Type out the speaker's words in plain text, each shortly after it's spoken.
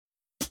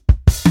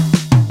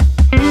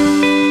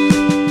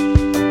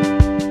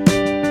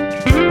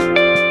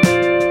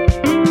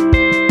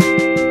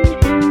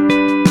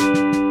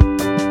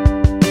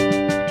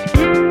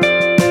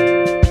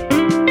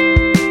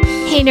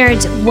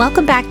nerds,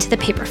 welcome back to The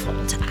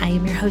Paperfold. I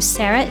am your host,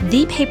 Sarah,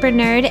 the paper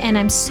nerd, and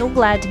I'm so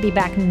glad to be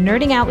back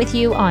nerding out with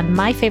you on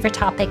my favorite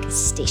topic,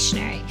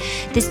 stationery.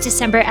 This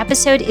December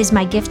episode is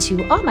my gift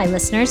to all my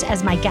listeners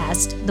as my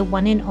guest, the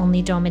one and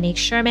only Dominique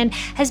Schurman,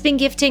 has been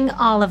gifting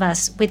all of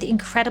us with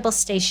incredible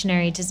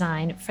stationery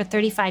design for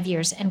 35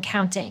 years and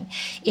counting.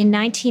 In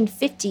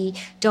 1950,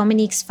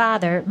 Dominique's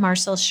father,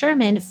 Marcel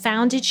Schurman,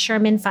 founded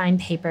Schurman Fine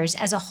Papers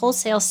as a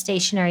wholesale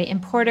stationery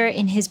importer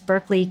in his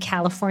Berkeley,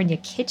 California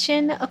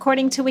kitchen,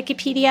 according to Wikipedia.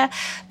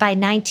 By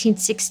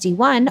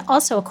 1961,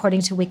 also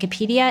according to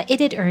Wikipedia, it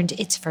had earned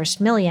its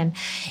first million.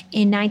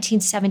 In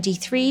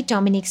 1973,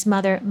 Dominique's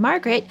mother,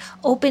 Margaret,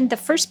 opened the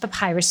first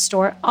papyrus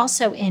store,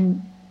 also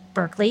in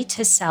Berkeley,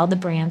 to sell the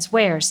brand's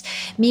wares.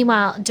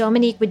 Meanwhile,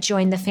 Dominique would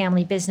join the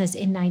family business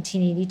in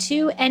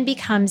 1982 and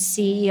become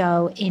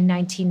CEO in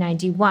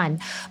 1991.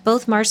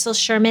 Both Marcel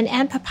Schurman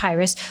and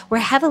Papyrus were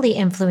heavily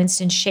influenced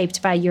and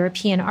shaped by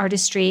European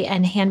artistry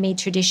and handmade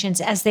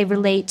traditions as they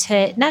relate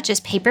to not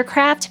just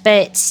papercraft,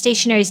 but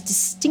stationery's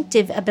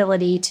distinctive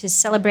ability to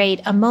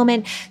celebrate a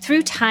moment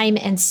through time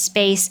and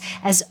space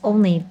as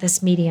only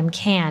this medium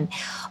can.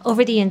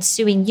 Over the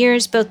ensuing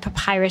years, both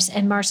Papyrus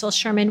and Marcel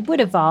Schurman would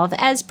evolve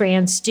as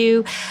brands do.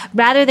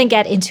 Rather than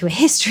get into a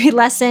history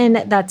lesson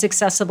that's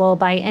accessible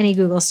by any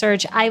Google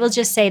search, I will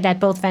just say that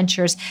both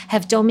ventures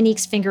have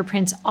Dominique's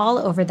fingerprints all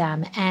over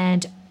them,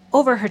 and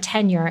over her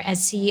tenure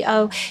as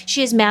CEO, she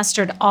has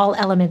mastered all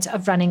elements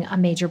of running a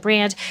major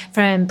brand,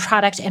 from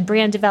product and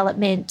brand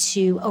development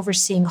to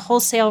overseeing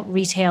wholesale,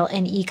 retail,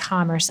 and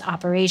e-commerce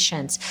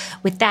operations.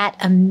 With that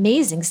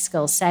amazing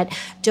skill set,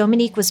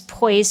 Dominique was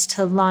poised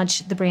to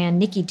launch the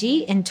brand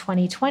NIQUEA.D in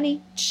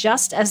 2020,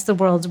 just as the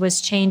world was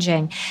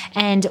changing.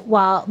 And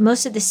while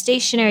most of the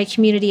stationery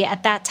community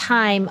at that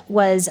time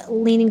was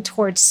leaning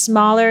towards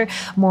smaller,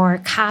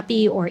 more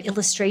copy or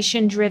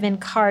illustration-driven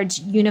cards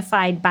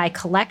unified by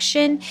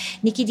collection,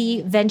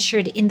 NIQUEA.D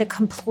ventured in the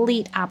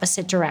complete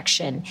opposite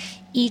direction.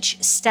 Each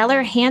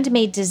stellar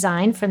handmade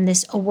design from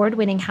this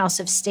award-winning house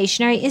of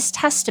stationery is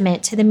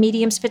testament to the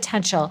medium's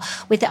potential,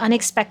 with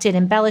unexpected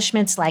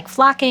embellishments like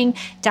flocking,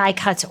 die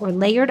cuts, or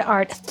layered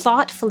art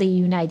thoughtfully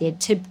united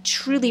to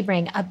truly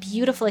bring a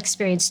beautiful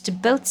experience to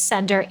both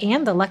sender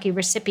and the lucky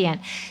recipient.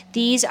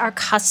 These are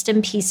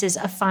custom pieces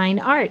of fine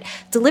art,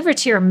 delivered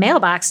to your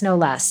mailbox, no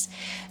less.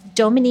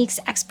 Dominique's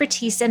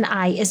expertise and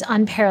eye is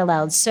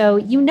unparalleled, so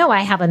you know I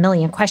have a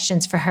million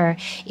questions for her.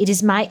 It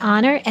is my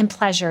honor and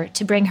pleasure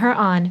to bring her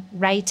on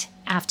right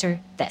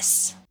after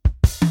this.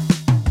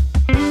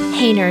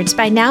 Hey nerds,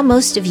 by now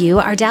most of you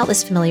are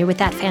doubtless familiar with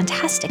that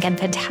fantastic and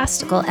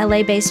fantastical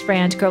LA-based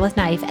brand Girl with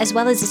Knife, as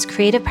well as its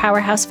creative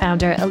powerhouse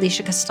founder,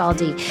 Alicia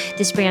Castaldi.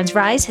 This brand's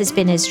rise has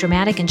been as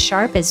dramatic and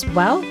sharp as,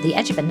 well, the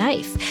edge of a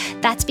knife.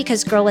 That's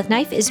because Girl with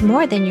Knife is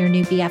more than your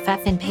new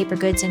BFF in paper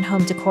goods and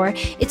home decor.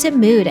 It's a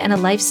mood and a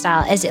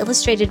lifestyle, as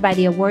illustrated by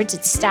the awards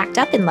it's stacked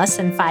up in less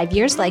than 5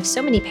 years like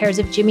so many pairs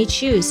of Jimmy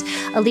Choos.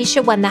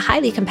 Alicia won the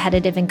highly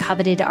competitive and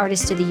coveted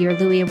Artist of the Year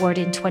Louis Award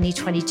in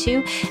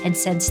 2022, and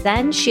since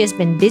then, she has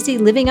been busy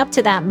living up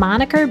to that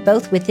moniker,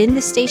 both within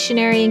the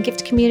stationery and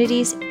gift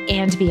communities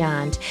and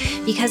beyond.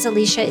 Because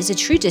Alicia is a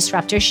true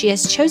disruptor, she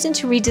has chosen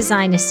to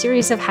redesign a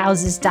series of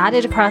houses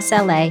dotted across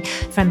LA,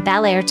 from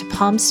Bel Air to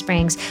Palm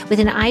Springs, with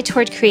an eye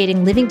toward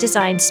creating living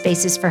design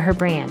spaces for her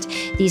brand.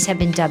 These have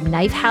been dubbed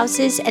Knife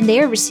Houses, and they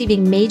are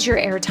receiving major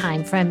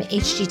airtime from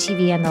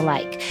HGTV and the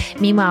like.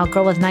 Meanwhile,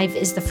 Girl with Knife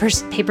is the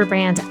first paper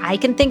brand I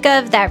can think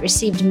of that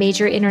received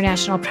major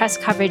international press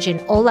coverage in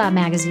Hola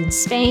magazine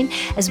Spain,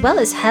 as well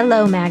as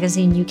Hello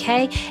magazine UK,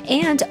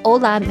 and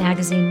Hola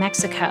magazine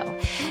Mexico.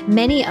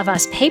 Many of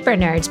us paper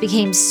nerds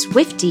became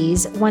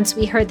Swifties once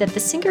we heard that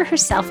the singer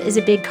herself is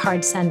a big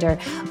card sender.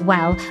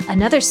 Well,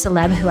 another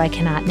celeb who I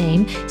cannot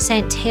name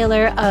sent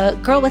Taylor a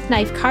Girl with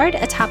Knife card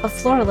atop a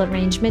floral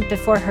arrangement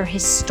before her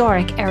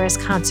historic Eras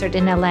concert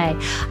in LA.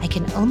 I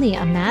can only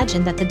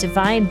imagine that the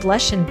divine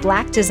blush and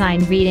black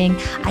design reading,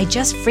 "I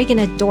just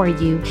friggin' adore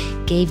you,"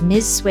 gave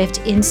Ms. Swift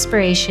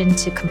inspiration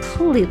to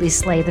completely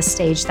slay the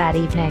stage that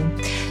evening.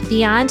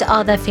 Beyond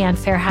all the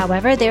fanfare,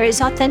 however, there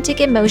is authentic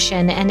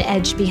emotion and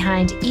edge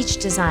behind each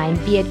design,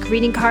 be it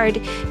greeting card,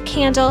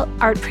 candle,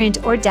 art print,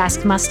 or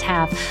desk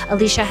must-have.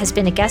 Alicia has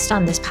been a guest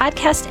on this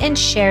podcast and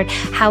shared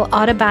how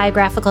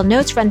autobiographical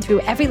notes run through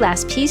every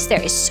last piece.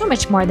 There is so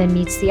much more than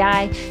meets the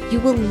eye. You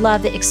will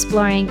love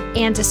exploring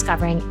and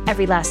discovering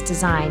every last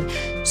design.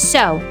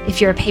 So,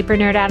 if you're a paper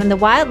nerd out in the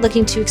wild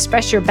looking to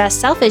express your best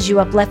self as you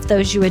uplift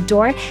those you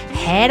adore,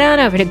 head on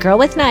over to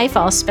girlwithknife,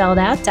 all spelled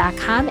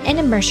out.com, and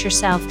immerse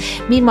yourself.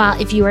 Meanwhile,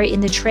 if you are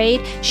in the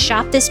trade,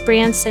 shop this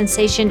brand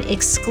sensation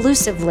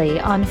exclusively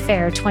on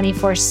Faire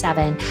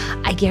 24/7.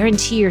 I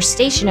guarantee your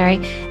stationery,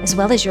 as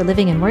well as your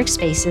living and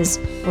workspaces,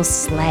 will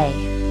slay.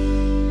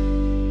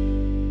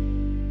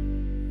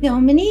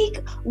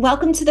 Dominique,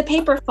 welcome to the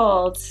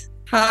Paperfold.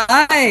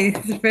 Hi,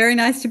 it's very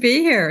nice to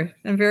be here.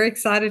 I'm very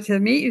excited to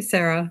meet you,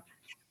 Sarah.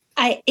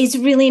 It's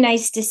really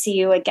nice to see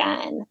you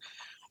again.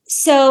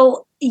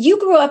 So you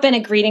grew up in a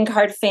greeting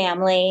card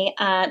family.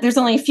 There's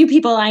only a few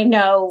people I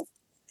know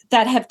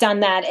that have done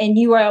that, and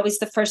you are always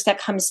the first that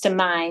comes to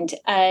mind.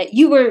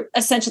 You were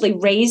essentially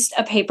raised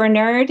a paper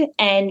nerd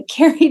and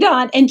carried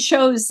on and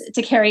chose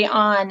to carry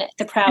on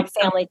the proud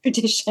family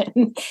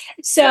tradition.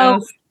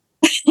 So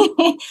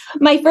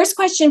my first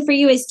question for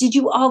you is, did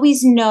you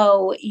always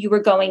know you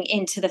were going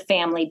into the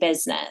family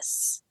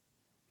business?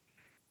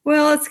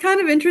 Well, it's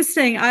kind of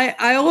interesting.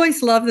 I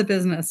always loved the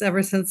business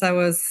ever since I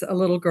was a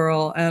little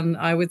girl, and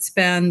I would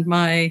spend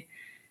my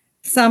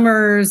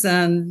summers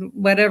and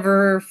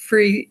whatever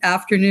free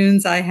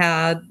afternoons I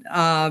had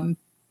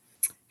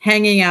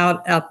hanging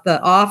out at the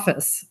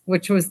office,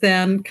 which was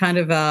then kind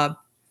of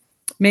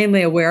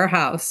mainly a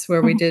warehouse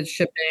where we did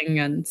shipping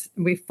and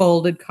we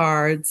folded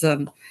cards.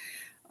 And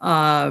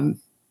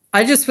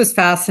I just was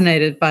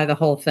fascinated by the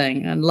whole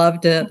thing and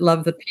loved it,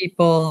 loved the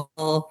people.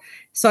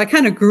 So I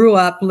kind of grew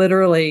up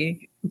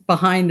literally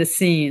behind the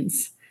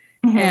scenes.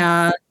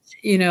 And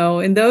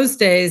in those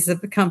days,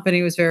 the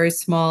company was very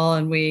small,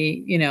 and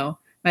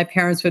my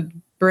parents would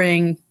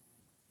bring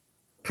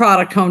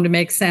product home to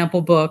make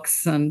sample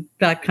books and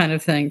that kind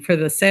of thing for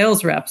the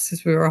sales reps,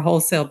 because we were a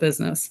wholesale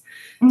business.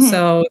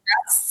 So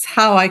that's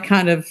how I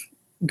kind of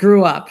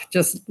grew up,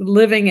 just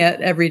living it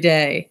every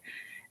day.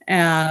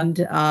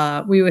 And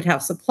we would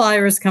have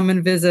suppliers come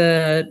and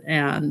visit,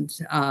 and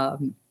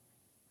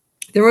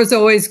there was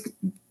always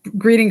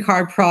greeting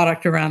card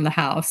product around the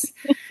house.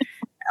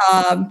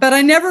 But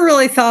I never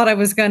really thought I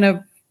was going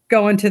to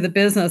go into the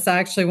business. I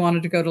actually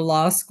wanted to go to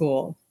law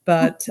school.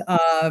 But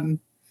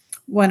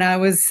when I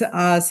was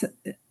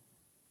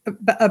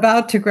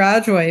about to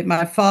graduate,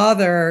 my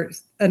father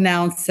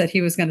announced that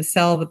he was going to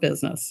sell the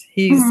business.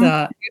 He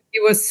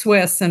was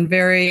Swiss and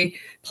very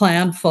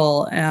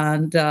planful,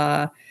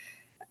 and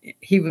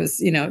he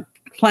was,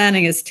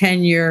 planning his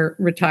 10-year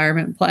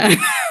retirement plan.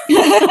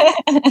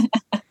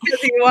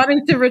 Because he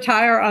wanted to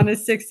retire on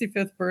his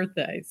 65th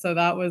birthday. So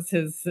that was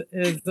his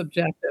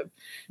objective.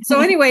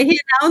 So anyway, he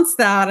announced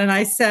that. And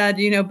I said,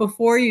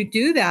 before you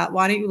do that,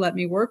 why don't you let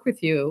me work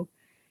with you?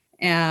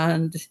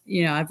 And,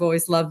 I've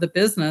always loved the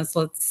business.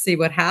 Let's see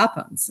what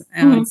happens.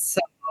 And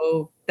so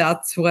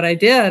that's what I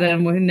did.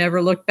 And we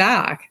never looked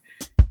back.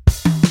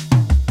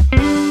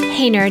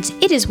 Hey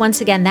nerds, it is once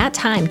again that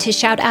time to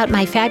shout out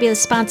my fabulous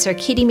sponsor,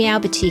 Kitty Meow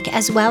Boutique,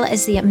 as well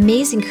as the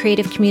amazing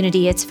creative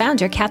community its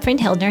founder, Catherine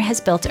Hildner,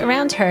 has built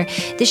around her.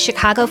 This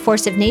Chicago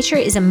force of nature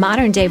is a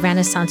modern-day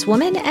Renaissance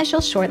woman, as you'll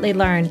shortly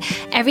learn.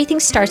 Everything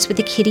starts with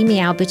the Kitty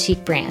Meow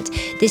Boutique brand.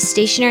 This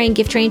stationery and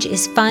gift range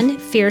is fun,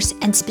 fierce,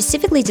 and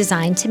specifically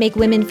designed to make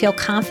women feel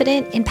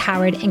confident,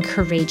 empowered, and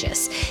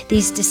courageous.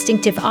 These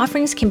distinctive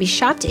offerings can be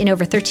shopped in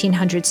over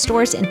 1,300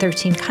 stores in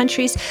 13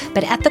 countries,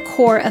 but at the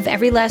core of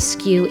every last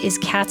SKU is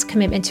Kat's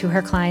commitment to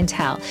her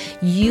clientele.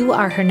 You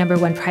are her number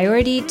one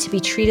priority, to be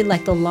treated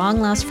like the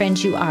long-lost friend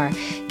you are.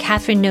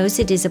 Catherine knows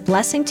it is a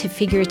blessing to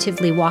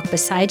figuratively walk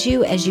beside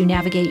you as you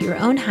navigate your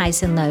own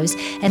highs and lows,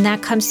 and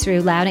that comes through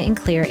loud and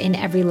clear in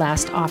every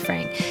last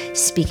offering.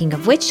 Speaking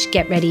of which,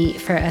 get ready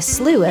for a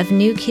slew of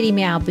new Kitty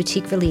Meow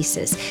Boutique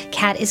releases.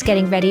 Kat is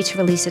getting ready to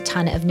release a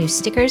ton of new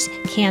stickers,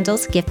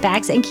 candles, gift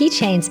bags, and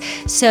keychains.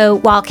 So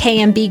while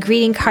KMB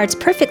greeting cards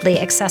perfectly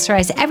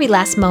accessorize every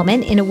last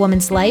moment in a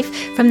woman's life,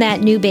 from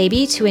that new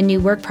baby to a new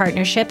work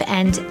partnership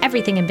and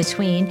everything in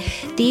between,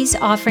 these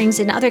offerings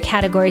in other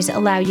categories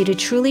allow you to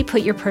truly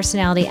put your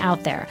personality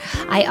out there.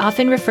 I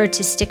often refer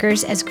to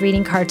stickers as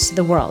greeting cards to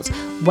the world.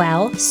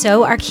 Well,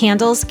 so are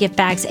candles, gift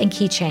bags, and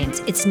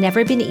keychains. It's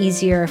never been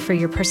easier for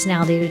your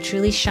personality to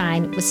truly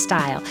shine with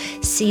style,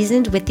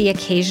 seasoned with the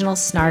occasional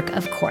snark,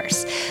 of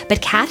course.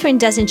 But Catherine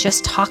doesn't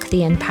just talk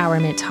the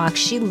empowerment talk,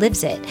 she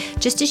lives it.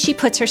 Just as she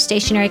puts her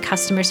stationery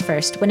customers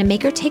first, when a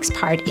maker takes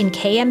part in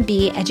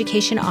KMB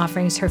education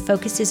offerings, her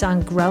focus is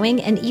on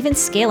growing and even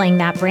scaling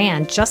that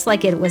brand, just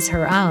like it was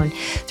her own.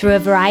 Through a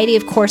variety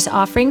of course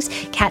offerings,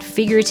 Kat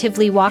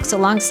figuratively walks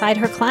alongside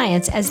her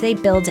clients as they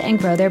build and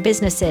grow their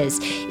businesses.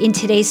 In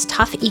today's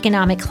tough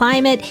economic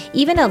climate,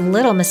 even a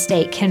little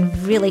mistake can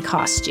really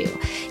cost you.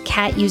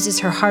 Kat uses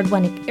her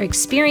hard-won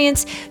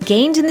experience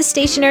gained in the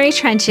stationery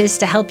trenches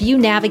to help you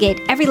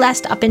navigate every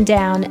last up and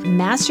down,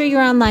 master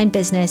your online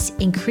business,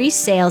 increase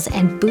sales,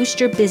 and boost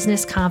your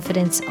business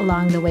confidence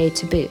along the way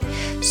to boot.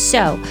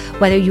 So,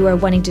 whether you are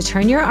wanting to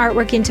turn your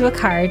artwork into a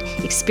card,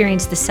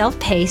 experience the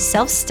self-paced,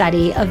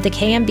 self-study of the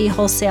KMB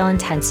Wholesale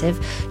Intensive,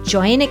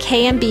 join a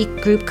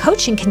KMB group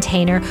coaching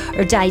container,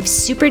 or dive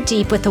super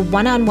deep with a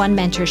one-on-one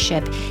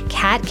mentorship,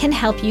 Kat can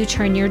help you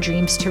turn your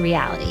dreams to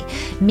reality.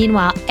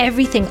 Meanwhile,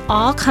 everything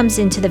all comes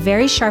into the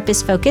very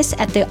sharpest focus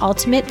at the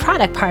Ultimate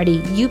Product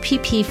Party,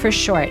 UPP for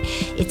short.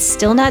 It's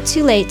still not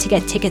too late to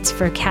get tickets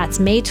for Kat's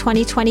May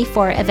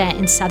 2024 event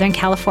in Southern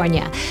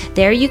California.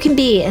 There you can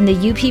be in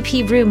the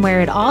UPP room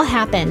where it all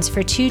happens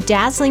for 2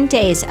 dazzling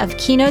days of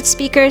keynote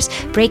speakers,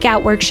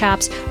 breakout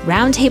workshops,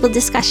 roundtable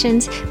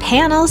discussions,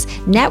 panels,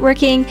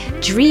 networking,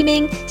 dreaming,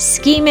 dreaming,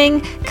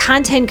 scheming,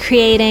 content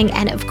creating,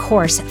 and of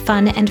course,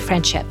 fun and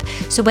friendship.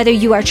 So whether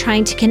you are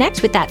trying to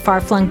connect with that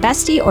far-flung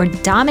bestie or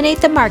dominate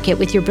the market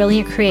with your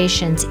brilliant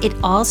creations, it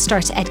all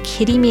starts at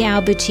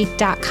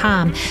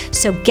kittymeowboutique.com.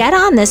 So get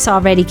on this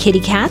already, kitty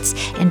cats,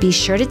 and be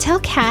sure to tell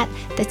Kat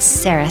that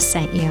Sarah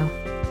sent you.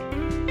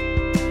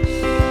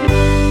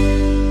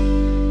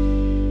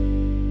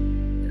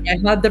 I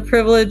had the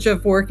privilege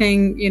of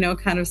working,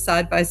 kind of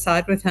side by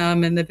side with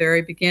him in the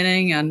very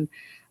beginning. And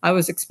I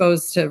was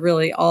exposed to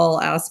really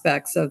all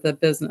aspects of the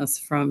business,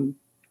 from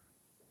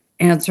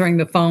answering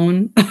the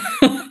phone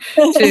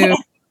to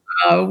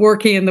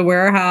working in the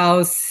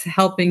warehouse,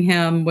 helping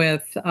him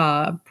with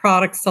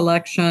product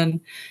selection.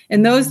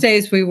 In those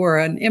days, we were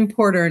an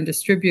importer and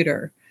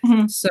distributor.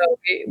 Mm-hmm. So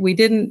we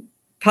didn't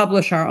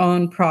publish our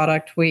own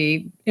product.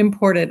 We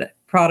imported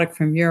product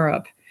from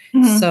Europe.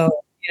 Mm-hmm. So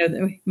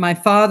my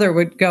father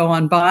would go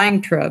on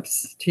buying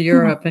trips to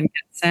Europe mm-hmm. and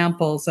get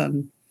samples.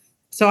 And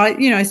so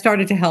I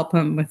started to help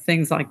him with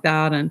things like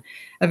that, and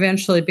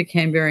eventually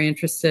became very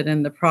interested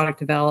in the product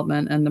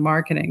development and the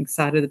marketing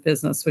side of the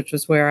business, which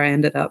is where I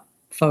ended up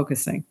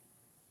focusing.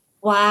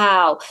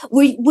 Wow.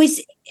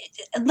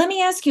 Let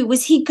me ask you,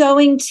 was he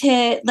going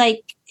to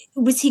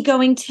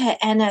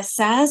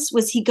NSS?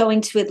 Was he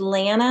going to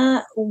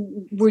Atlanta?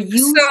 Were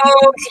you?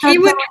 So he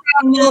would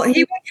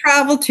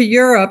travel to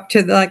Europe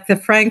to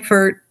the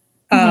Frankfurt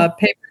mm-hmm.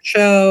 paper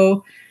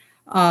show,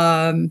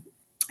 and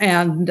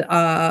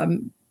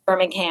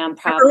Birmingham,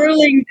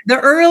 probably. The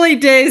early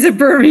days of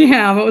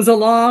Birmingham. It was a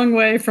long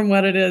way from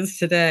what it is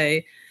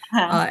today.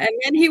 Uh-huh. And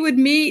then he would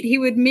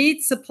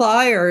meet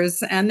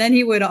suppliers, and then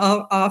he would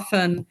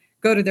often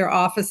go to their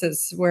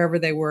offices wherever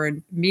they were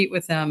and meet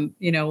with them,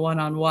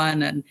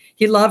 one-on-one. And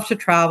he loved to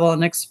travel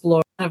and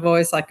explore. I've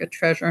always like a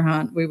treasure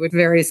hunt. We would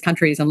various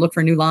countries and look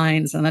for new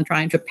lines, and then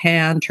trying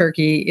Japan,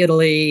 Turkey,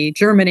 Italy,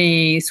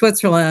 Germany,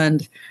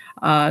 Switzerland.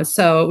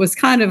 So it was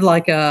kind of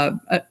like a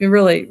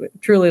really,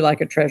 truly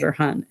like a treasure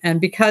hunt. And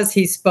because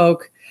he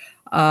spoke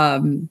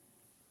German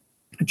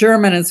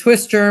and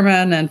Swiss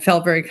German and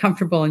felt very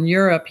comfortable in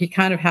Europe, he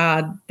kind of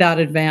had that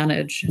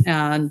advantage.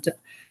 And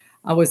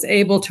I was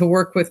able to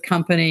work with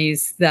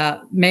companies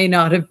that may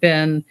not have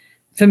been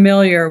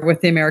familiar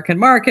with the American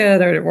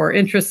market or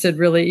interested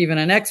really even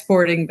in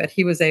exporting, but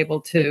he was able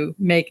to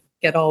make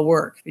it all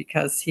work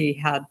because he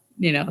had,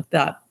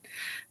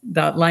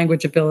 that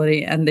language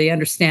ability and the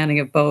understanding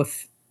of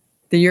both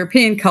the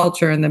European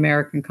culture and the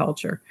American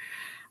culture.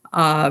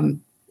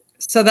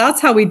 So that's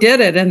how we did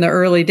it in the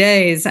early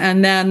days.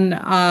 And then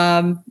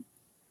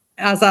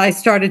as I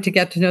started to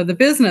get to know the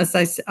business,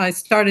 I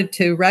started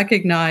to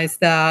recognize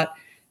that,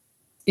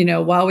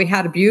 while we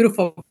had a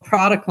beautiful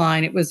product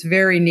line, it was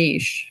very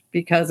niche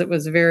because it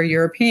was very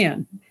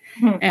European.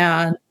 Mm-hmm.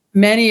 And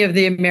many of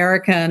the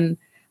American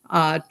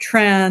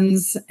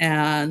trends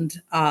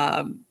and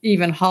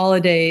even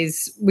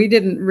holidays, we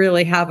didn't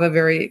really have a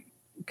very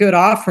good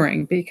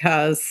offering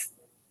because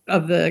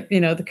of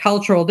the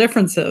cultural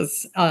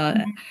differences.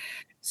 Mm-hmm.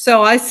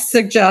 So I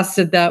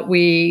suggested that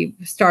we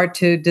start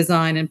to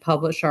design and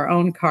publish our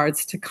own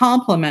cards to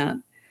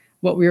complement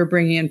what we were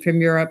bringing in from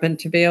Europe and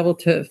to be able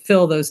to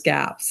fill those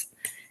gaps.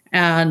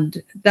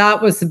 And that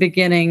was the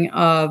beginning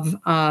of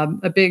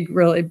a big,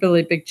 really,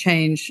 really big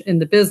change in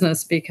the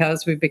business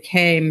because we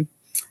became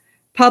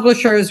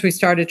publishers. We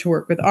started to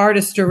work with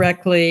artists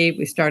directly.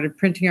 We started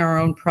printing our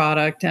own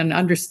product and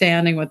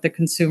understanding what the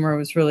consumer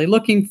was really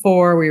looking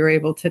for. We were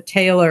able to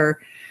tailor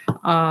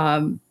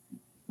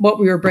what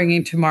we were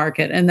bringing to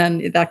market. And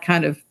then that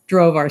kind of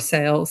drove our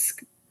sales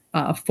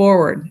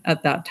forward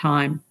at that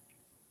time.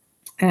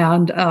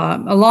 And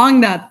along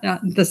that,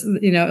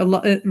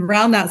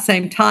 around that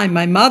same time,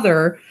 my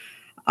mother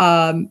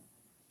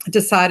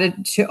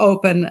decided to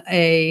open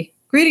a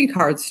greeting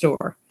card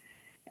store.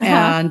 Uh-huh.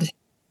 And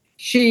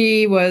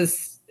she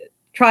was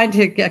trying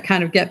to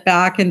get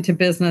back into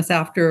business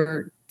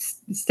after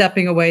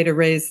stepping away to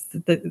raise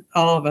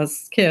all of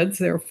us kids.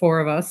 There were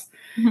 4 of us.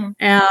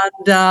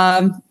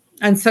 Mm-hmm.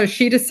 And so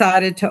she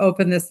decided to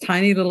open this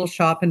tiny little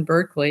shop in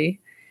Berkeley.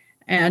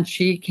 And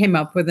she came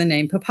up with the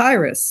name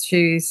Papyrus.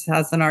 She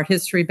has an art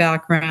history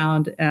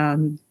background,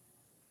 and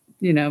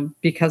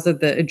because of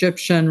the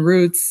Egyptian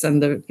roots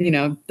and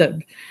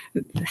the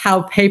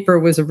how paper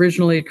was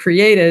originally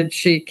created,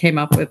 she came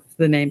up with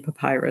the name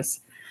Papyrus.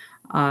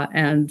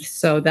 And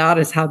so that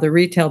is how the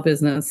retail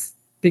business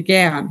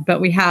began. But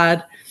we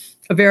had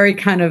a very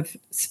kind of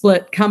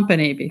split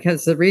company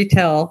because the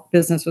retail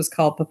business was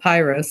called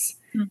Papyrus,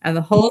 mm-hmm. and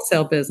the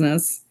wholesale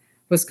business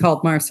was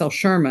called Marcel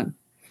Schurman.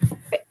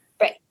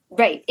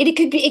 Right.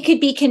 It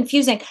could be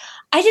confusing.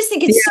 I just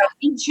think it's so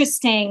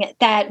interesting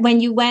that when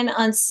you went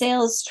on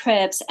sales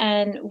trips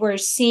and were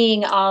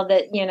seeing all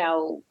the,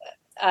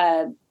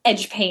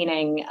 edge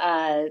painting,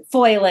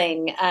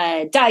 foiling,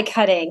 die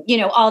cutting,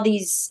 all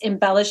these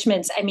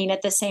embellishments. I mean,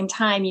 at the same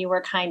time, you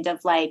were kind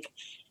of like,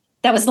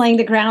 that was laying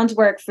the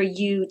groundwork for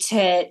you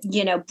to,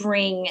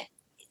 bring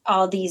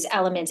all these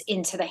elements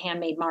into the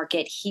handmade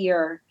market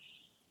here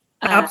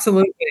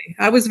Absolutely.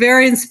 I was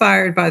very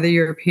inspired by the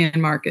European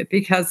market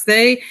because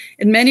they,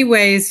 in many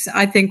ways,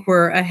 I think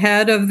were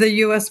ahead of the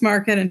US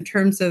market in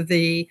terms of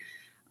the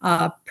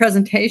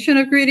presentation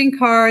of greeting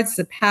cards,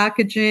 the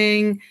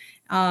packaging,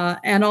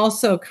 and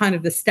also kind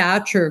of the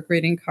stature of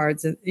greeting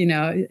cards. You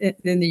know,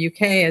 in the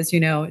UK, as you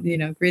know,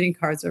 greeting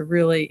cards are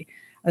really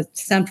a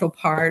central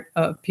part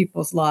of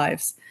people's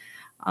lives.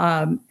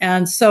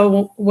 And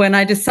so when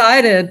I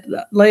decided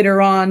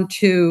later on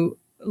to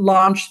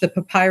launch the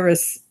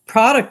Papyrus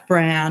product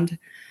brand,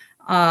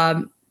 I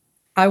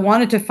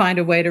wanted to find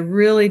a way to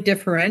really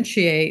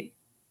differentiate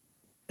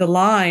the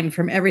line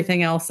from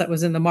everything else that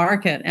was in the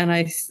market. And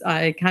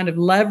I kind of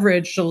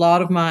leveraged a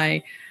lot of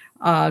my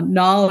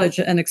knowledge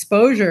and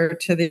exposure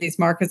to these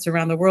markets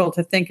around the world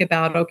to think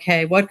about,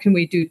 okay, what can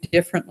we do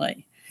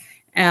differently?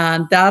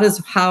 And that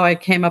is how I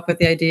came up with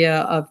the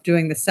idea of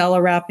doing the cello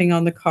wrapping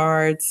on the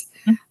cards.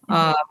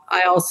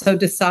 I also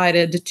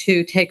decided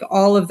to take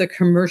all of the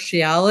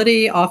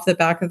commerciality off the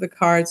back of the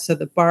cards. So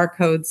the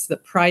barcodes, the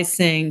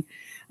pricing,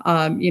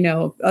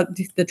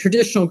 the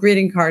traditional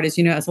greeting card, as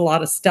you know, has a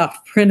lot of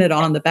stuff printed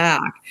on the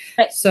back.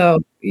 Right. So,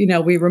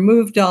 we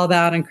removed all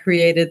that and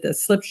created the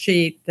slip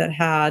sheet that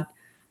had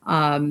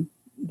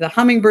the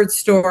hummingbird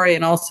story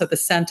and also the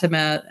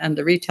sentiment and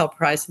the retail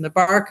price and the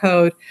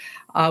barcode.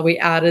 We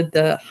added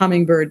the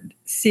hummingbird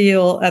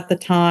seal at the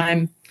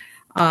time.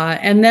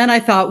 And then I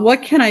thought,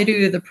 what can I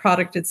do to the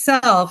product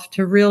itself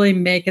to really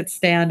make it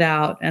stand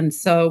out? And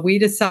so we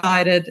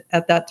decided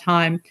at that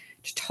time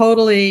to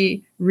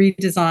totally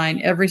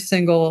redesign every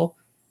single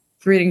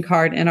greeting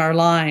card in our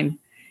line.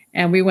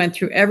 And we went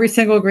through every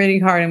single greeting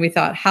card and we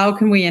thought, how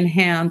can we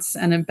enhance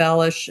and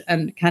embellish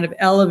and kind of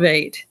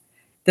elevate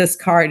this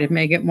card and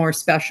make it more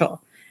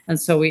special?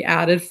 And so we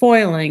added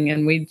foiling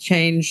and we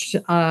changed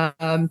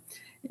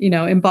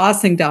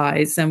embossing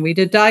dies, and we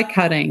did die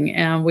cutting,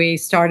 and we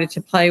started to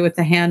play with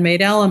the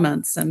handmade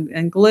elements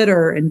and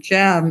glitter and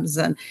gems,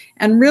 and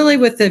really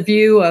with the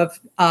view of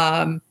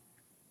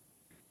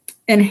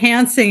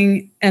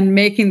enhancing and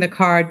making the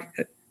card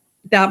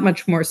that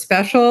much more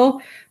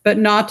special, but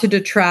not to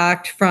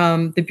detract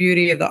from the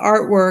beauty of the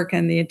artwork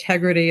and the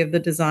integrity of the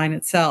design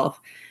itself.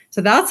 So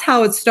that's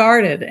how it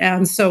started.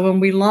 And so when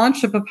we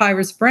launched the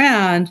Papyrus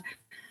brand,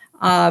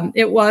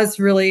 it was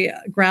really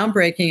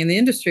groundbreaking in the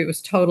industry. It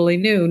was totally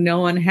new. No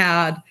one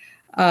had,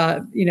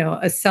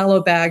 a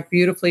cello bag,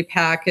 beautifully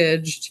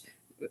packaged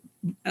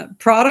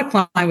product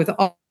line with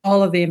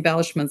all of the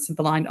embellishments of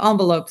the lined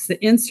envelopes,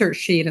 the insert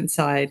sheet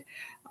inside,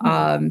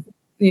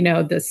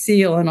 the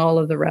seal and all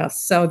of the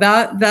rest. So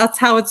that's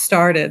how it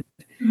started.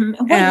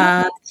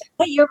 Mm-hmm.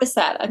 What year was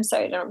that? I'm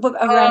sorry.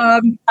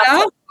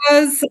 That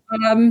was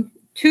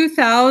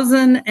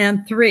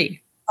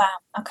 2003. Wow.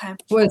 Okay.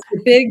 Was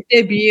the big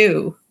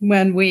debut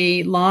when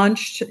we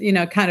launched,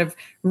 kind of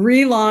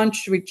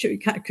relaunched, we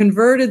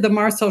converted the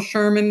Marcel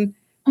Schurman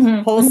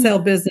wholesale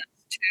business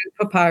to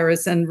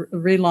Papyrus and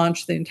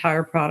relaunched the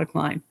entire product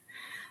line.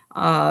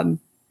 Wow.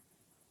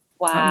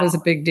 That was a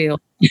big deal.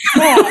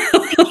 Yeah,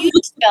 a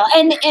huge deal.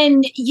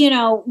 And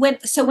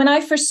when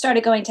I first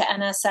started going to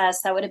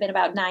NSS, that would have been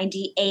about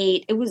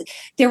 98.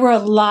 There were a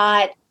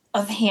lot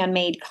of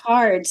handmade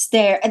cards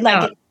there,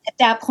 at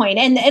that point.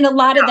 And a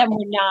lot of them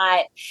were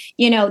not,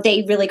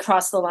 they really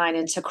crossed the line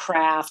into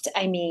craft.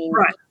 I mean,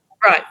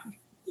 right.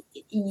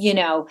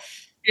 Yeah.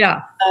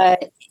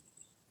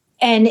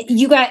 And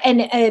you got,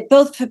 and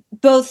both,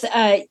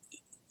 and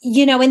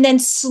then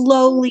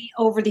slowly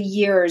over the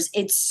years,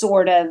 it's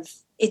sort of,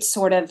 I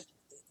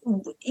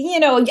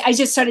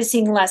just started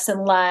seeing less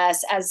and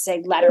less as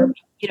a letter,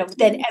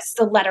 then as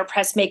the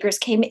letterpress makers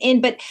came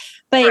in, but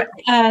the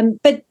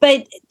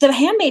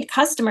handmade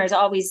customer is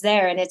always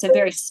there, and it's a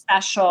very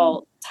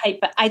special type.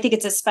 I think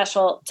it's a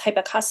special type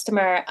of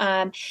customer.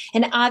 And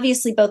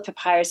obviously both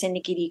Papyrus and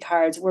NIQUEA.D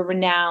cards were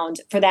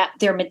renowned for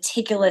their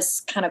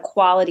meticulous kind of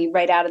quality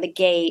right out of the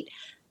gate.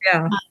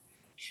 Yeah.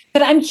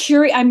 But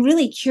I'm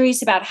really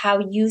curious about how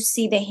you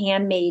see the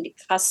handmade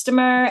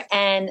customer,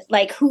 and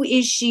like, who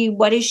is she?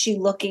 What is she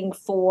looking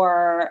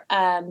for?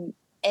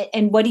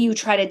 And what do you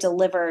try to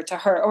deliver to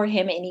her or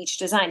him in each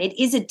design? It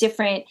is a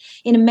different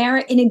in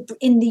America.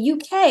 In the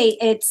UK,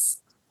 it's,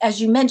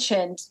 as you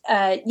mentioned,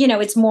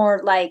 it's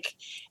more like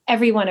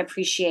everyone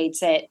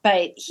appreciates it,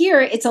 but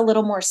here it's a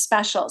little more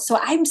special. So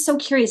I'm so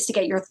curious to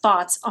get your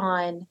thoughts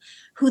on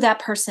who that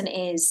person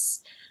is.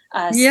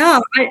 I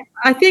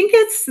think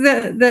it's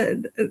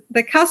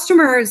the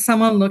customer is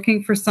someone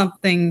looking for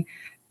something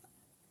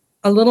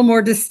a little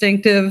more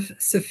distinctive,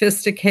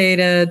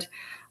 sophisticated,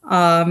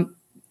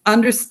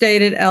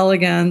 understated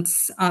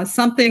elegance,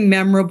 something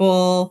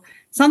memorable,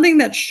 something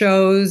that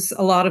shows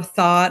a lot of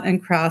thought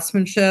and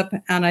craftsmanship,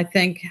 and I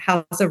think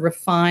has a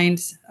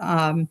refined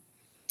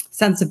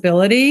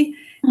sensibility.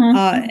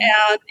 And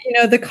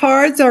the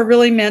cards are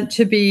really meant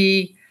to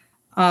be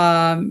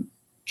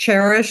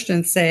cherished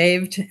and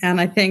saved. And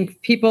I think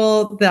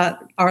people that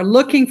are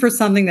looking for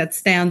something that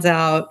stands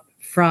out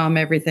from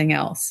everything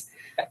else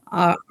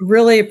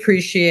really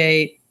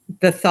appreciate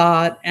the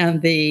thought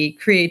and the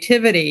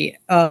creativity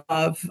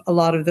of a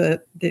lot of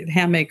the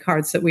handmade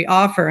cards that we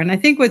offer. And I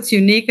think what's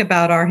unique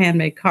about our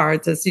handmade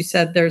cards, as you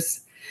said,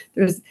 there's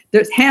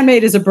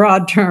handmade is a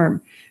broad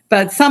term,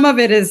 but some of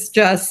it is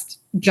just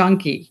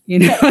junky, you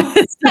know.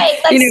 Right.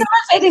 Like some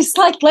of it is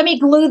like, let me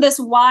glue this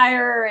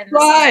wire and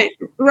right.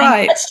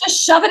 And let's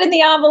just shove it in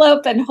the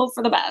envelope and hope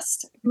for the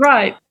best.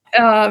 Right.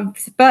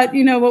 But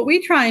you know, what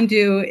we try and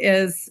do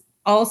is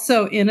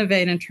also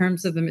innovate in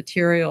terms of the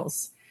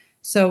materials.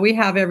 So we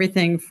have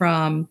everything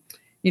from,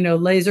 you know,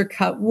 laser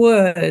cut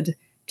wood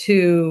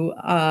to,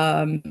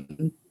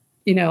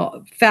 you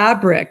know,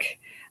 fabric,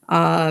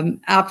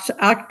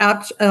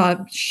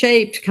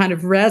 shaped kind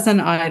of resin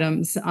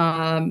items,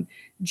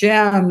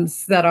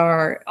 gems that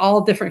are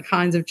all different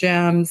kinds of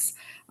gems.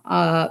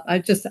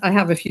 I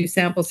have a few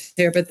samples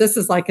here, but this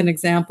is like an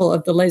example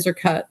of the laser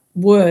cut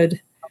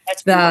wood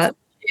that,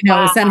 you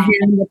know, is then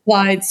hand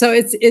applied. So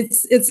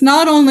it's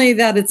not only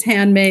that it's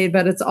handmade,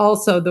 but it's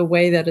also the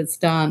way that it's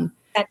done.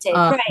 That's it,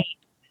 right?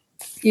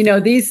 You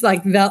know, these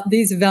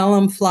these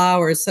vellum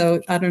flowers.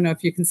 So I don't know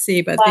if you can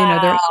see, but you know,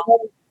 they're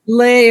all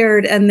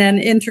layered and then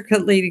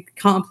intricately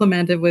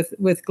complemented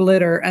with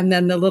glitter, and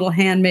then the little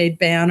handmade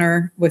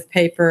banner with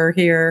paper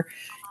here.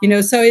 You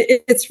know, so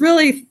it's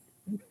really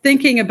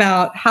thinking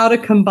about how to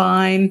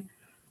combine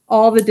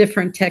all the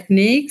different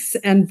techniques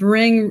and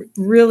bring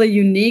really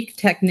unique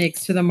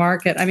techniques to the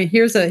market. I mean,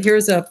 here's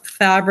a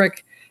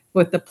fabric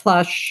with the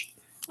plush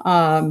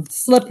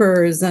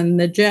slippers and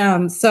the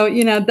gems. So,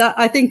 you know, that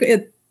I think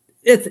it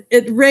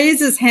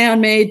raises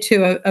handmade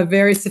to a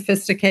very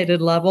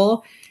sophisticated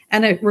level,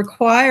 and it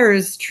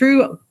requires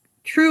true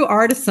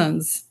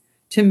artisans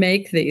to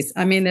make these.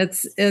 I mean,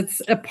 it's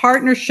a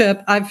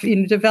partnership. I've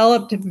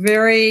developed a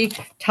very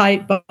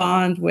tight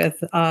bond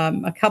with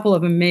a couple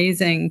of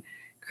amazing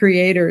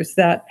creators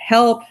that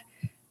help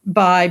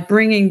by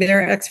bringing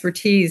their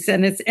expertise,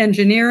 and it's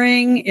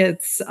engineering,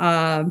 it's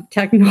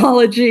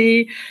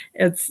technology,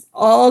 it's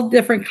all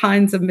different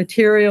kinds of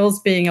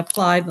materials being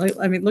applied.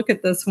 I mean, look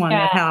at this one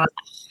that has,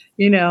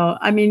 you know,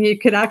 I mean, you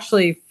could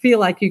actually feel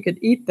like you could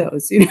eat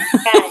those, you know?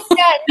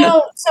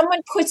 No,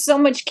 someone put so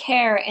much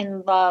care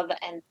and love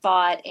and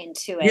thought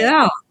into it.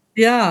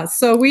 Yeah.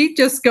 So we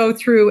just go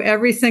through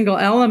every single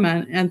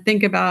element and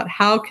think about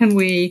how can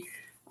we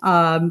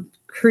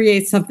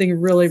create something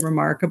really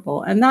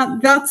remarkable. And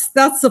that's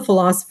the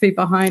philosophy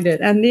behind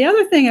it. And the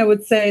other thing I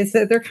would say is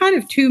that there are kind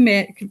of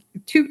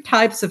two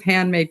types of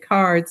handmade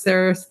cards.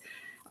 There's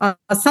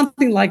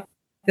something like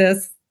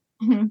this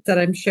that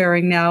I'm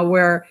sharing now,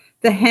 where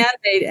the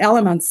handmade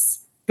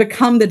elements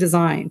become the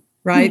design,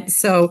 right?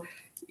 So,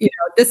 you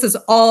know, this is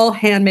all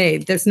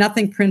handmade. There's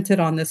nothing printed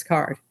on this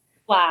card.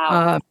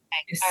 Wow.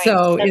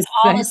 So it's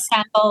all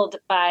assembled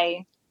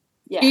by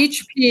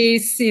each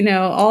piece, you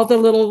know, all the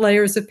little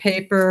layers of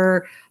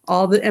paper,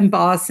 all the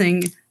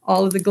embossing,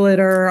 all of the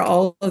glitter,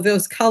 all of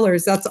those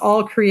colors, that's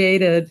all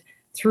created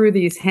through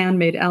these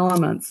handmade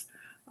elements.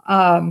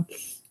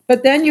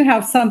 But then you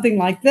have something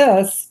like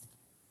this,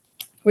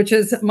 which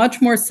is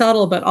much more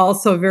subtle, but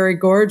also very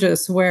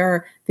gorgeous,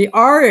 where the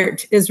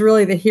art is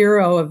really the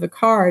hero of the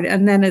card.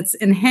 And then it's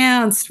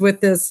enhanced with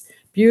this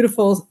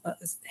beautiful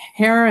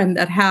heron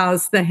that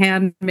has the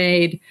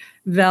handmade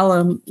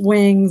vellum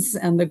wings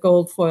and the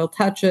gold foil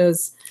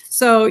touches.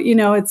 So, you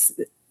know,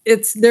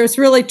 there's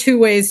really two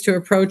ways to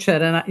approach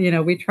it. And, you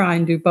know, we try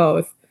and do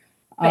both.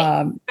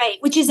 Right,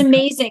 which is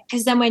amazing,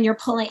 because then when you're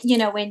pulling, you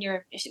know,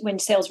 when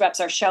sales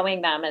reps are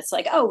showing them, it's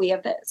like, oh, we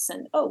have this,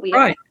 and oh, we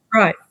have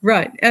that.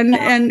 Right. And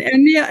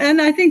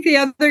I think the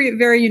other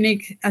very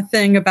unique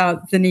thing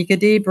about the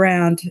NIQUEA.D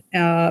brand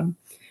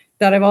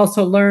that I've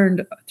also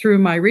learned through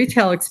my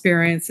retail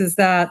experience is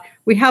that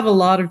we have a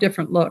lot of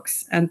different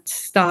looks and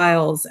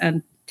styles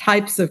and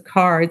types of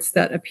cards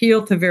that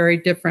appeal to very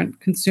different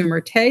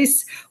consumer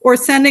tastes or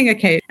sending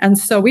occasion. And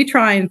so we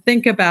try and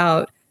think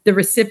about the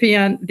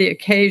recipient, the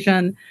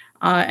occasion,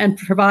 and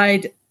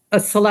provide a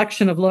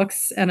selection of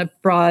looks and a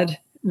broad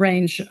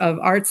range of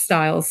art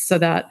styles so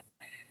that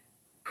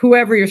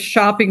whoever you're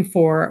shopping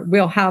for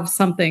will have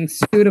something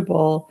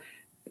suitable,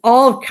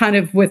 all kind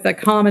of with a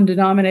common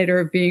denominator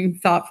of being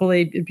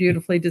thoughtfully,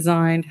 beautifully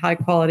designed, high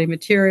quality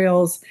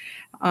materials,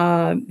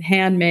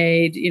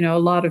 handmade, you know, a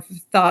lot of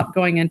thought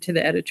going into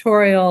the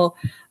editorial,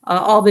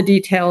 all the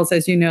details,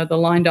 as you know, the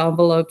lined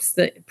envelopes,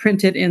 the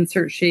printed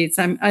insert sheets.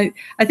 I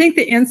think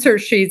the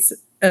insert sheets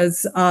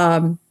is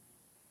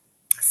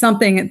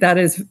something that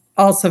is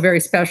also very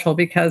special,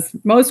 because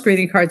most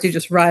greeting cards you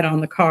just write on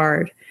the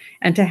card,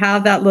 and to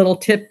have that little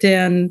tipped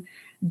in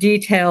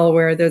detail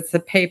where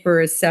the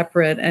paper is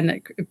separate,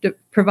 and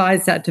it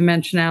provides that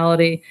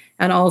dimensionality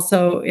and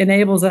also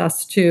enables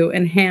us to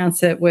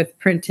enhance it with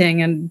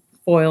printing and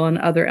foil and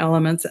other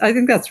elements. I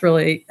think that's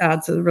really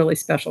adds a really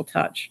special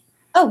touch.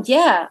 Oh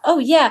yeah.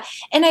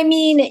 And I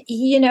mean,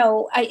 you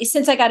know,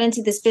 since I got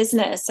into this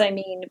business, I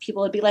mean,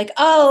 people would be like,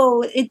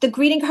 oh, the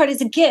greeting card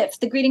is a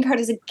gift. The greeting card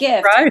is a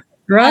gift.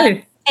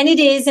 Right. And it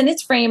is, and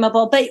it's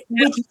frameable. But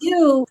with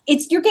you,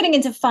 you're getting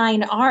into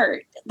fine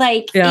art.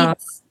 Like,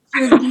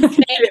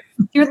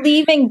 you're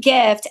leaving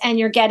gift and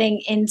you're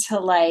getting into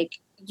like,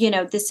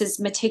 this is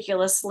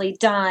meticulously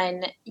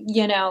done,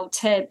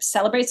 to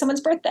celebrate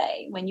someone's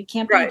birthday when you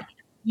can't be, Right.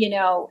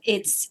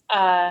 it's,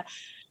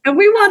 and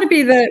we want to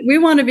be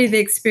the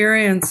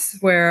experience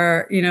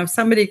where, if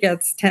somebody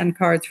gets 10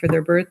 cards for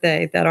their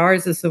birthday, that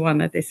ours is the one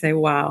that they say,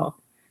 wow,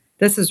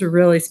 this is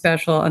really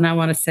special. And I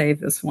want to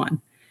save this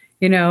one,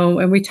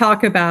 and we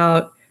talk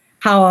about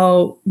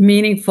how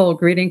meaningful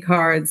greeting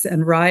cards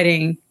and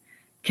writing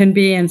can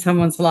be in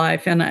someone's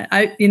life. And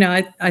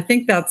I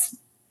think that's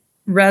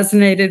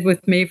resonated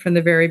with me from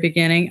the very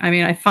beginning. I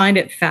mean, I find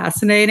it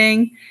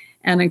fascinating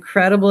and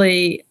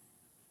incredibly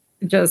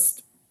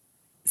just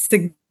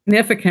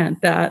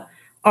significant that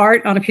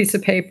art on a piece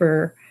of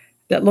paper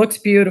that looks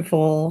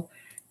beautiful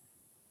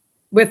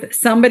with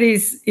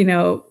somebody's,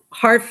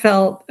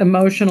 heartfelt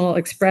emotional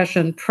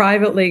expression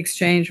privately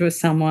exchanged with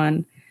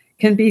someone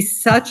can be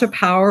such a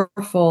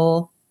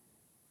powerful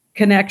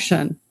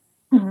connection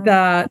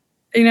that,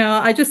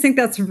 I just think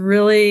that's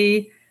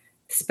really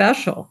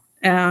special,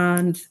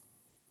 and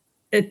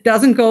it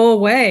doesn't go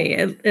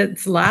away.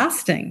 It's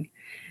lasting.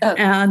 Oh.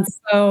 And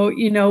so,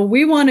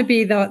 we want to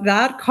be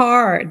that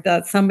card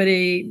that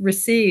somebody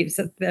receives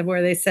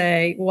where they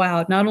say,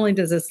 wow, not only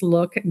does this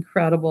look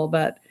incredible,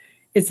 but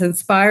it's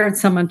inspired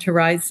someone to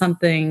write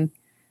something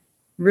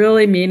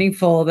really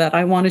meaningful that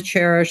I want to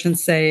cherish and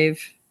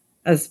save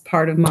as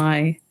part of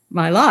my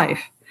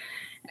life.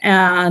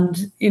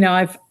 And,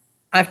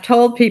 I've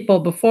told people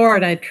before,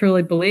 and I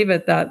truly believe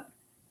it, that,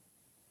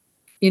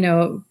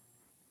 the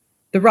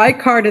right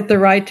card at the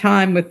right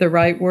time with the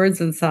right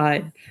words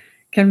inside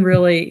can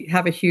really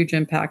have a huge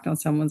impact on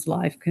someone's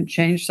life, can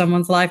change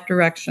someone's life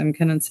direction,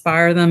 can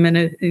inspire them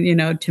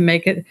to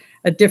make it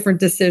a different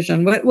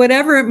decision,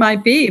 whatever it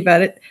might be.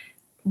 But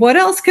what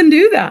else can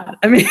do that?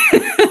 I mean,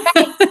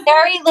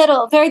 very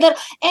little.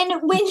 And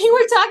when you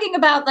were talking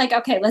about like,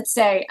 okay, let's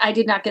say I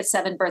did not get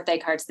 7 birthday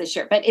cards this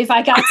year, but if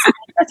I got 7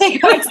 birthday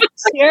cards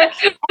this year,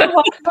 and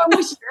one of them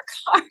was your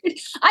card,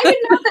 I would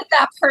know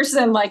that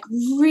person like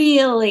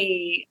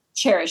really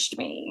cherished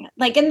me.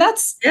 Like, and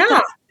that's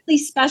really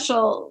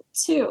special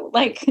too.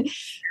 Like,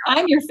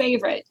 I'm your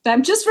favorite.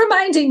 I'm just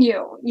reminding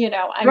you,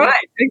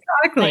 right.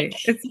 Exactly.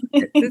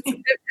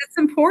 It's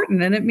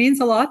important, and it means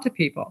a lot to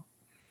people.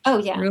 Oh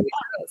yeah, really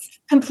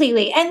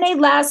completely. And they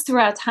last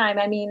throughout time.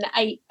 I mean,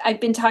 I've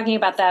been talking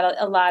about that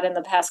a lot in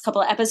the past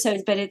couple of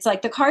episodes, but it's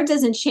like the card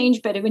doesn't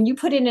change, but when you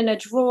put it in a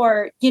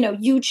drawer,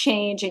 you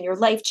change and your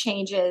life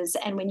changes.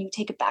 And when you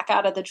take it back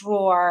out of the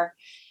drawer,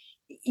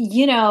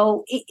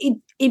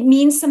 it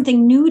means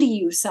something new to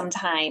you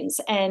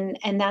sometimes. And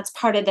that's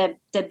part of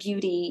the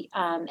beauty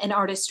and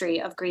artistry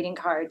of greeting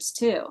cards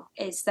too,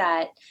 is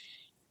that,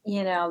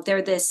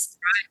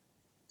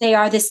 they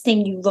are this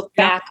thing you look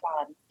back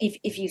on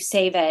if you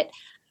save it.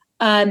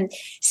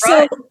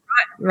 So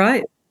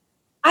right.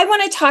 I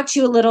want to talk to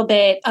you a little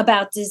bit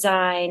about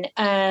design.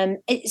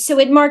 So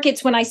it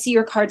markets when I see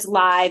your cards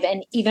live,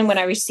 and even when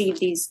I receive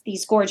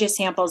these gorgeous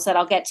samples that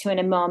I'll get to in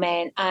a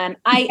moment.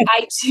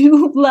 I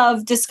do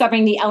love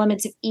discovering the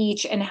elements of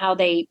each and how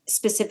they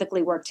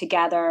specifically work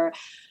together.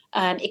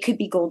 It could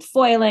be gold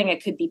foiling,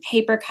 it could be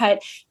paper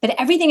cut, but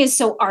everything is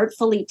so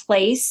artfully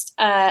placed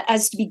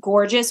as to be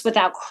gorgeous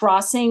without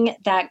crossing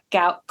that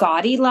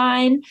gaudy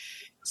line.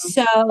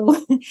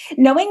 So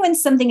knowing when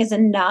something is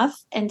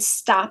enough and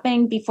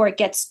stopping before it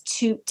gets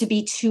to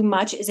be too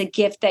much is a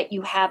gift that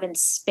you have in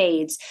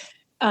spades.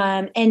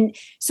 And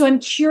so I'm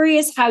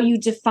curious how you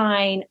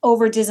define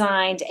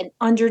over-designed and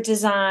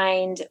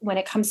under-designed when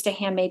it comes to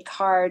handmade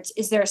cards.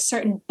 Is there a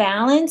certain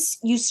balance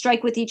you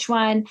strike with each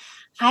one?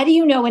 How do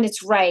you know when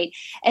it's right?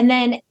 And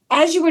then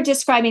as you were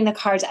describing the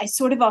cards, I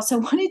sort of also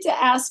wanted to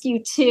ask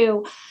you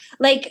too,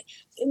 like,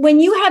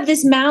 when you have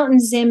this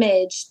mountains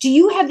image, do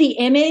you have the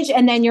image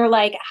and then you're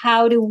like,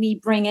 how do we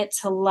bring it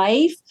to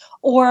life?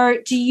 Or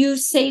do you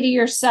say to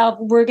yourself,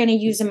 we're going to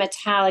use a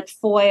metallic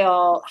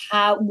foil?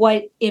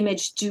 What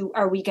image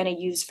are we going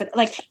to use for,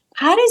 like,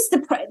 how does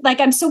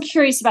I'm so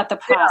curious about the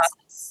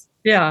process.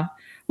 Yeah.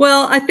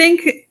 Well, I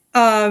think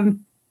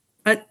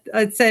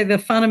I'd say the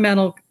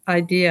fundamental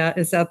idea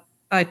is that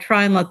I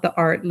try and let the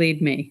art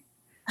lead me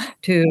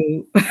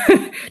to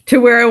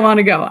where I want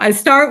to go. I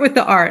start with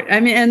the art.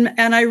 I mean,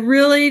 and I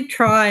really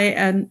try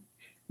and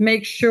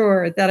make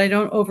sure that I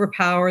don't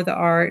overpower the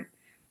art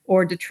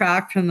or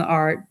detract from the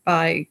art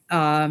by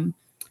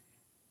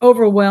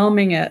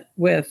overwhelming it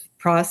with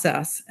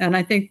process. And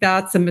I think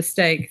that's a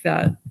mistake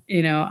that,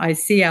 I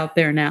see out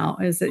there now,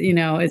 is that,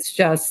 it's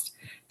just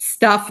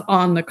stuff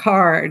on the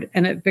card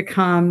and it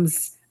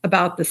becomes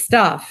about the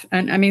stuff.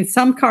 And I mean,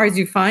 some cards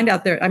you find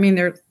out there, I mean,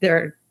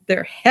 they're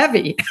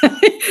heavy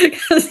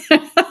because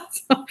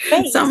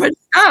so much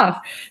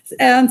stuff.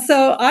 And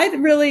so I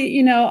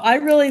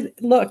really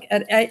look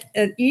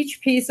at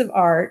each piece of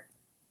art,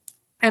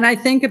 and I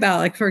think about,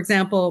 like, for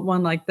example,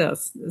 one like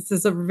this. This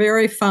is a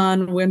very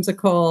fun,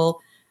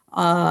 whimsical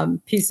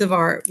piece of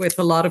art with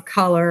a lot of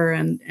color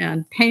and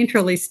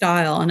painterly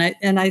style.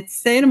 And I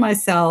say to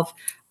myself,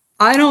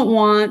 I don't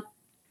want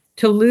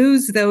to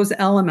lose those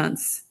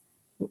elements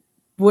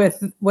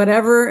with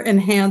whatever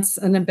enhance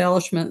and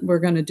embellishment we're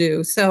going to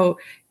do. So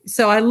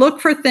I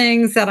look for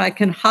things that I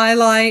can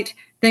highlight,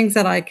 things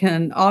that I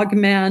can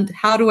augment.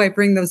 How do I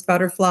bring those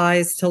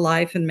butterflies to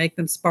life and make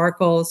them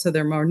sparkle so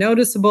they're more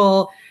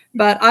noticeable?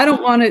 But I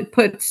don't want to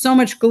put so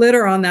much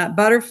glitter on that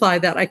butterfly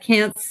that I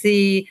can't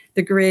see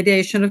the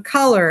gradation of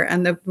color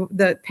and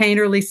the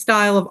painterly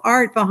style of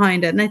art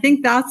behind it. And I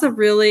think that's a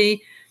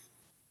really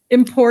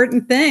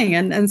important thing.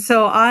 And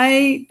so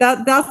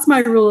that's my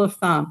rule of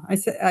thumb. I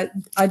say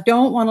I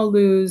don't want to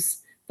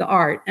lose the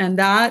art. And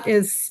that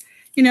is,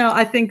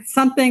 I think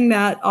something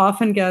that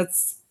often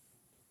gets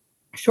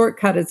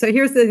shortcutted. So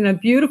here's the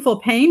beautiful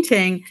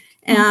painting.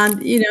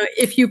 And,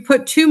 if you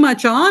put too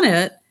much on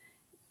it,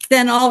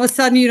 then all of a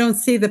sudden you don't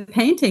see the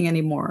painting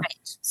anymore.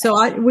 Right.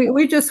 So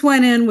we just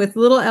went in with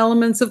little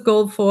elements of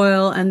gold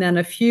foil and then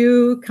a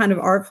few kind of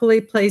artfully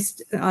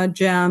placed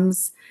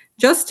gems,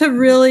 just to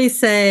really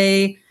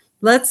say,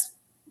 let's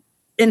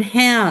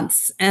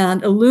enhance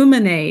and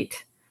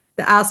illuminate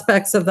the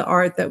aspects of the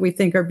art that we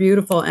think are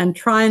beautiful and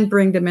try and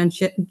bring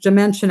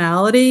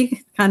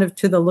dimensionality kind of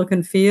to the look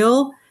and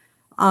feel.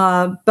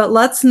 But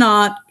let's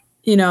not,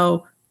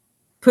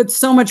 put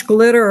so much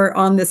glitter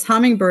on this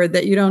hummingbird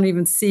that you don't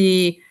even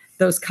see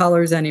those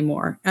colors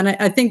anymore. And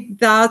I think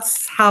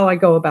that's how I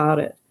go about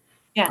it.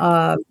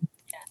 Yeah.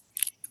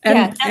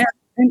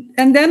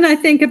 And then I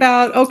think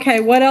about,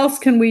 okay, what else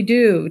can we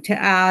do to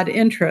add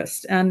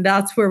interest? And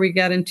that's where we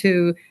get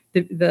into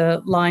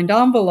the lined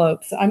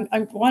envelopes.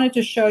 I wanted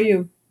to show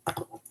you,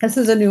 this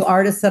is a new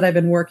artist that I've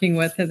been working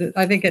with.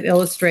 I think it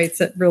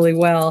illustrates it really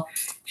well.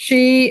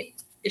 She's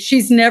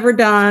never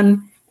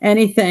done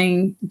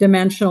anything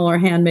dimensional or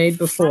handmade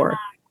before.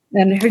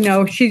 And,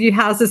 she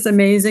has this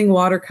amazing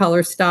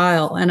watercolor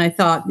style. And I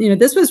thought,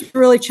 this was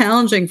really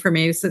challenging for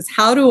me. It says,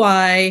 how do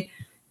I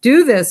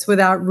do this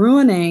without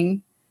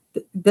ruining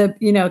the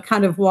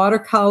kind of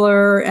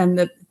watercolor and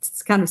the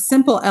kind of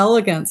simple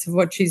elegance of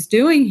what she's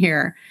doing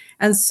here?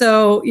 And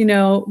so,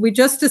 we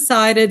just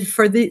decided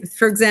for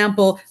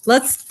example,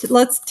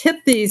 let's tip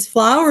these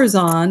flowers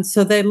on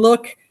so they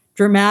look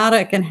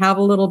dramatic and have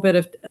a little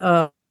bit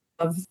of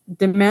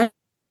dimension.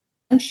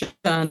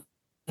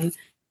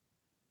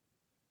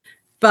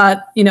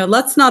 But,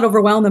 let's not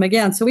overwhelm them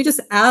again. So we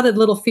just added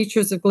little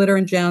features of glitter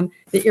and gem,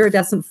 the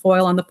iridescent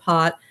foil on the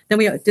pot. Then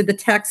we did the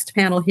text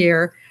panel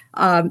here.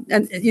 So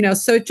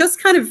it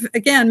just kind of,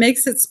 again,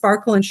 makes it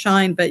sparkle and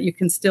shine, but you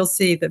can still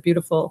see the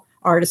beautiful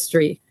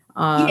artistry.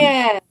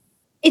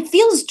 It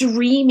feels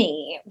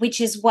dreamy, which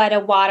is what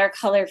a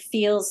watercolor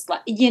feels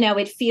like.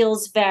 It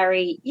feels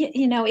very,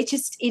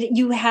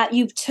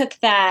 you took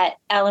that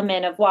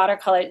element of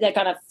watercolor, like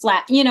on a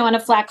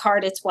flat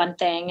card, it's one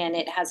thing and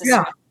it has a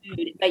certain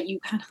mood, but you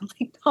kind of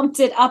like pumped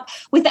it up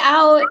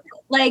without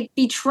like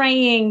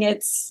betraying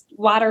its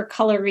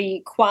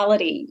watercolory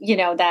quality,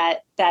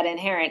 that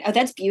inherent. Oh,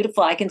 that's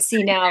beautiful. I can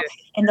see now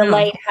in the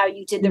light how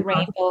you did the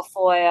rainbow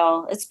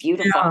foil. It's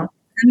beautiful. Yeah.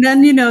 And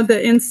then,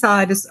 the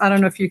inside is, I don't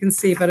know if you can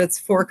see, but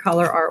it's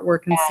 4-color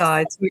artwork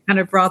inside. So we kind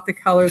of brought the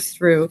colors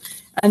through.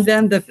 And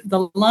then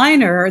the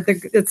liner,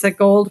 it's a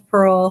gold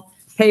pearl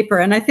paper.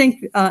 And I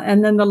think,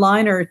 and then the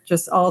liner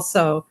just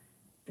also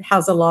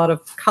has a lot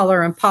of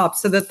color and pop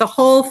so that the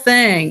whole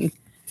thing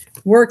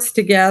works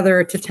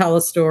together to tell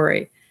a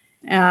story.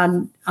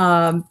 And,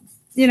 and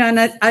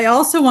I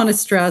also want to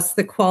stress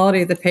the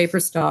quality of the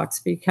paper stocks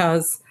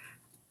because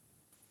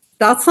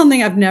that's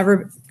something I've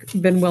never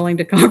been willing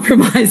to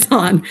compromise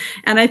on.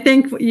 And I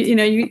think,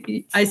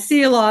 I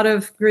see a lot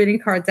of greeting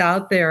cards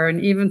out there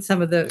and even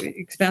some of the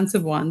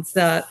expensive ones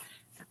that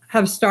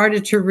have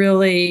started to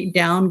really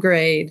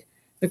downgrade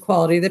the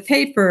quality of the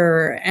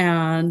paper.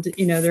 And,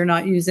 they're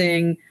not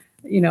using,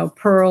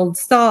 pearled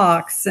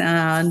stocks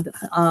and,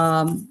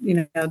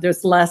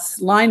 there's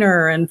less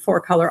liner and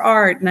 4-color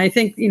art. And I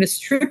think,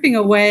 stripping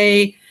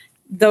away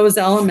those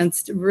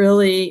elements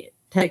really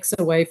takes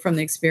away from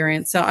the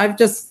experience. So I've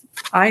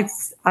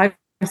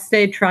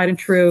stayed tried and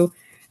true.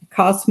 It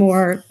costs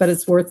more, but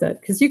it's worth it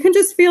because you can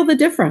just feel the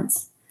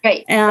difference.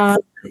 Right. And,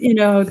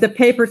 the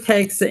paper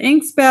takes the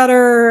inks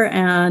better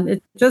and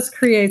it just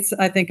creates,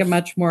 I think, a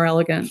much more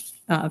elegant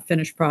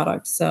finished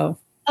product. So.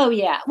 Oh,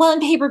 yeah. Well,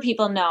 and paper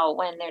people know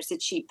when there's a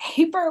cheap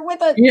paper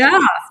with a.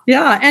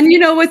 Yeah. And,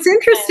 what's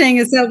interesting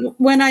is that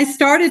when I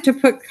started to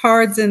put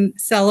cards in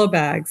cello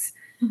bags,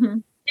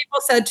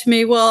 people said to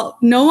me, well,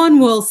 no one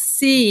will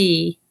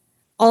see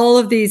all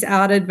of these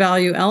added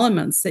value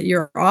elements that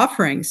you're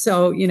offering.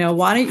 So,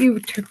 why don't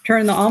you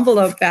turn the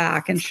envelope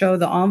back and show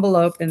the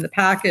envelope in the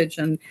package?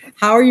 And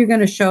how are you going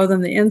to show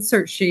them the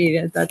insert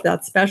sheet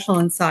that's special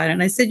inside?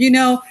 And I said,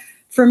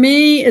 for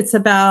me, it's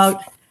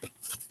about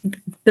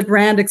the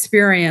brand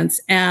experience.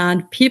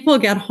 And people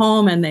get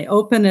home and they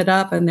open it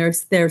up and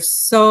they're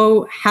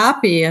so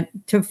happy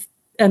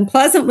and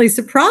pleasantly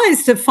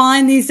surprised to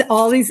find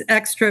all these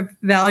extra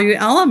value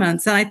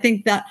elements. And I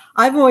think that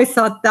I've always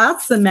thought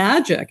that's the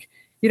magic.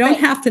 You don't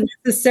have to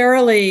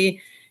necessarily,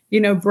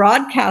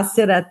 broadcast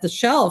it at the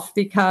shelf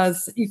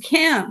because you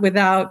can't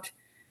without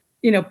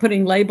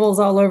putting labels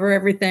all over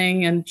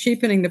everything and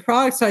cheapening the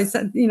product. So I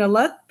said,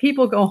 let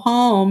people go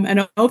home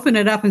and open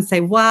it up and say,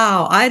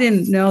 wow, I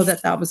didn't know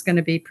that was going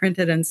to be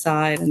printed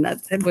inside and that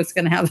it was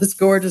going to have this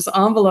gorgeous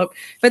envelope.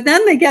 But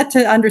then they get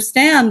to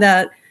understand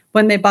that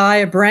when they buy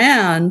a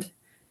brand,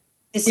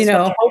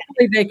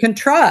 hopefully they can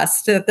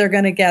trust that they're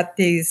going to get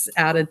these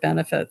added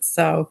benefits.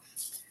 So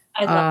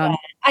I love that.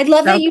 I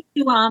love that you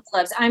do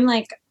envelopes. I'm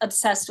like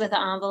obsessed with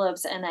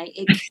envelopes, and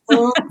it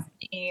kills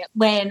me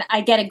when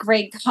I get a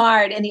great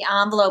card and the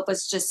envelope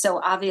was just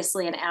so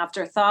obviously an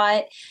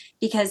afterthought,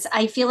 because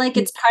I feel like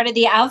it's part of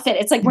the outfit.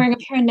 It's like wearing a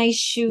pair of nice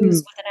shoes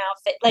with an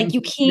outfit. Like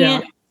you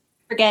can't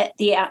forget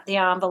the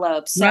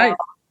envelope. So,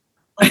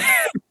 right.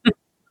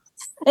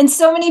 And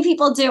so many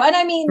people do. And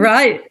I mean,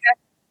 right.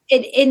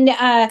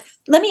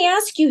 Let me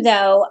ask you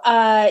though,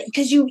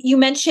 because you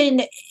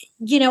mentioned,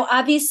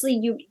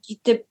 obviously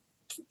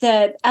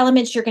the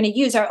elements you're going to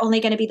use are only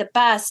going to be the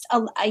best.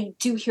 I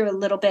do hear a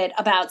little bit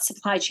about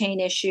supply chain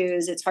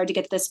issues. It's hard to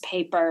get this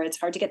paper. It's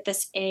hard to get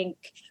this ink.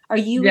 Are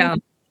you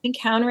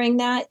encountering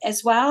that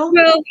as well?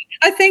 Well,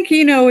 I think,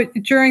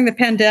 during the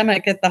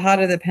pandemic, at the height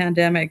of the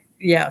pandemic,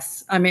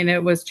 yes. I mean,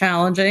 it was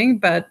challenging,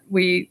 but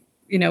we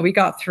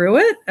got through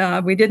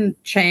it. We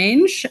didn't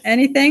change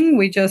anything.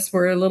 We just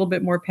were a little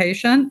bit more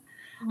patient.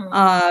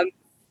 Mm-hmm.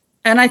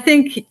 And I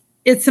think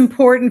it's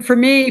important for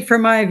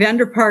my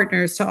vendor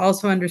partners to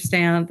also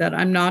understand that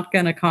I'm not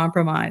going to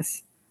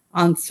compromise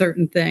on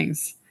certain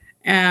things.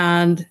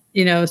 And,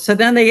 so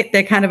then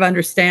they kind of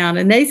understand,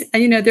 and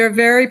they're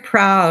very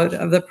proud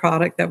of the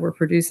product that we're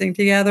producing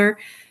together.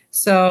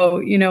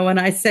 So, when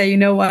I say,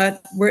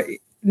 what,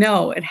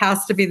 it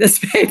has to be this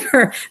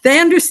paper, they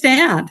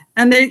understand,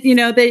 and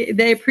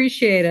they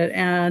appreciate it.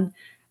 And,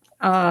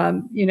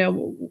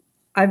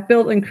 I've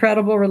built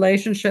incredible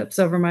relationships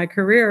over my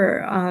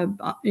career,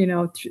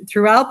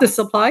 throughout the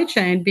supply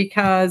chain,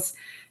 because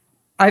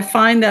I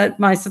find that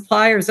my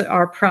suppliers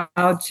are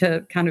proud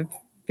to kind of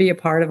be a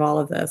part of all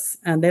of this,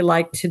 and they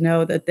like to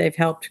know that they've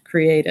helped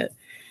create it.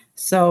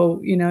 So,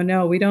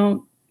 no, we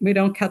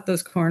don't cut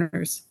those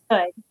corners.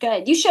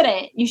 Good. You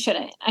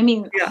shouldn't. I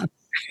mean,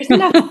 there's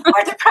nothing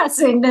more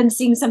depressing than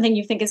seeing something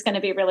you think is going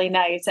to be really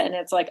nice, and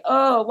it's like,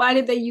 oh, why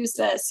did they use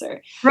this?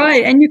 Or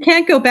right, and you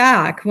can't go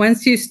back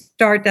once you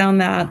start down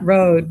that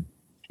road.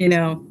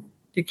 You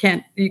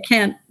can't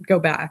go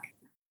back.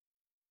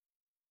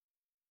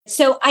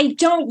 So I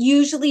don't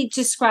usually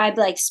describe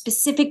like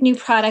specific new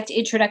product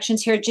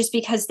introductions here, just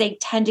because they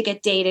tend to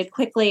get dated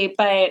quickly,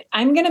 but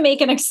I'm going to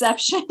make an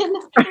exception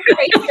for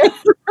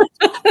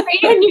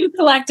your new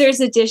collector's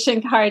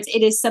edition cards.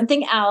 It is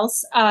something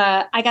else.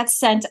 I got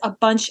sent a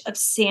bunch of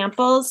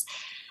samples,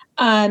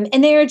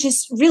 and they are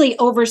just really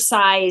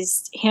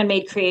oversized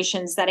handmade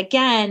creations that,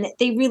 again,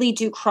 they really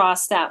do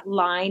cross that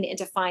line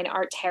into fine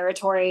art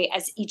territory,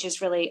 as each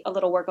is really a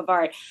little work of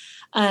art.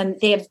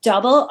 They have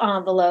double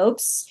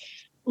envelopes,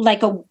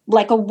 like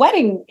a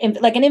wedding,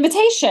 like an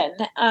invitation,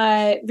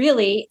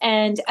 really,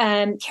 and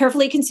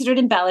carefully considered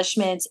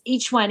embellishments.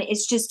 Each one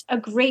is just a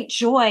great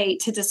joy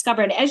to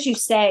discover. And as you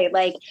say,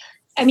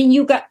 I mean,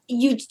 you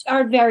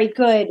are very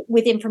good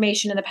with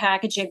information in the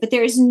packaging, but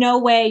there is no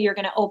way you're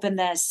going to open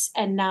this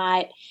and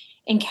not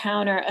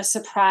encounter a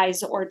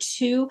surprise or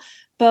two,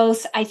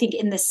 both, I think,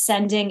 in the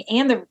sending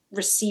and the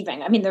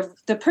receiving. I mean,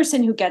 the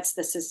person who gets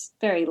this is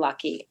very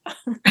lucky.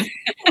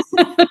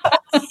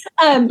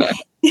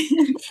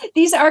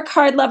 These are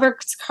Card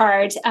Lovers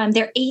cards.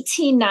 They're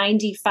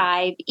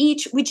 $18.95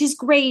 each, which is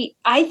great.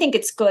 I think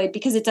it's good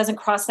because it doesn't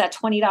cross that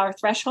 $20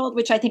 threshold,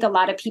 which I think a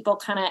lot of people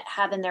kind of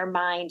have in their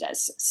mind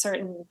as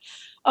certain,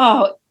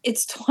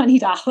 it's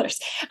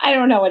 $20. I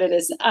don't know what it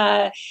is.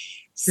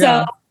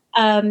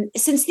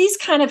 Since these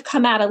kind of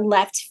come out of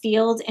left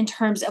field in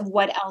terms of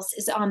what else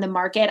is on the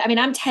market, I mean,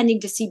 I'm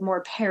tending to see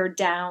more pared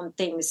down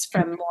things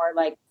from more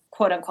like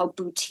quote unquote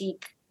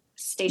boutique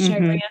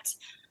stationery brands.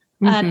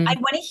 I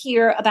want to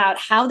hear about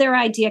how their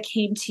idea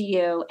came to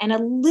you and a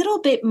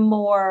little bit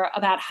more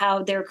about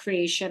how their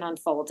creation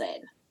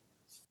unfolded.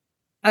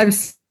 I'm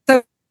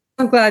so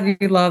glad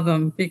you love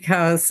them,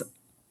 because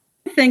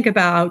I think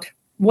about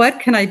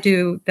what can I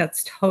do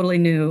that's totally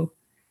new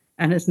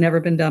and has never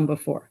been done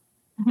before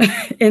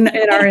in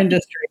our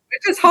industry,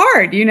 which is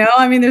hard.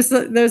 I mean, there's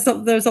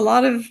a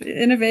lot of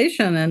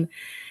innovation,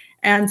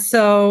 and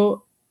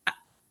so.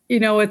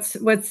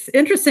 What's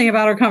interesting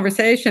about our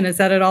conversation is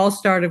that it all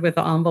started with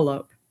the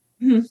envelope.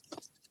 Mm-hmm.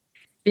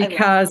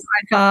 Because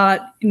I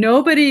thought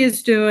nobody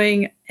is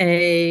doing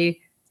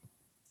a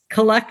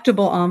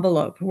collectible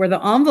envelope where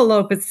the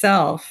envelope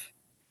itself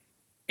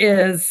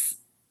is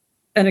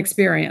an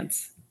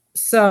experience.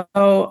 So,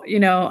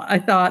 I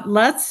thought,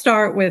 let's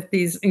start with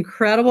these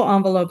incredible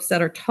envelopes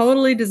that are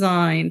totally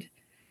designed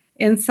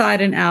inside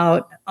and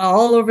out,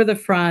 all over the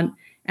front.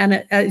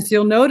 And as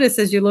you'll notice,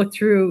 as you look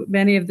through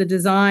many of the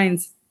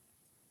designs,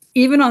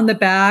 even on the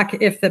back,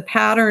 if the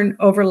pattern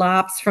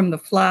overlaps from the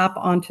flap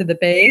onto the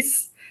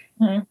base,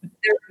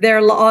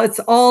 it's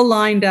all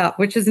lined up,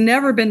 which has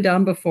never been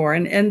done before.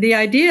 And the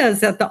idea is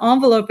that the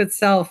envelope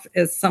itself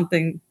is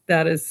something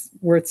that is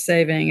worth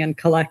saving and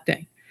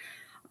collecting.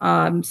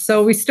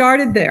 So we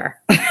started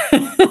there.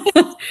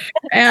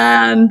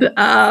 And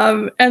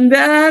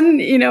then,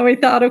 we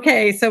thought,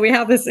 okay, so we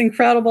have this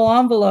incredible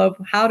envelope.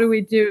 How do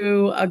we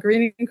do a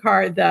greeting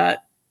card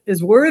that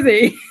is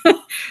worthy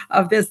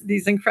of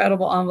these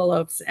incredible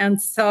envelopes? And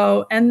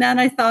then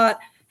I thought,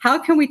 how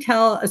can we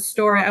tell a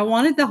story? I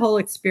wanted the whole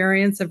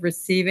experience of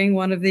receiving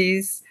one of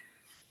these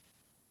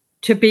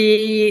to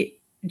be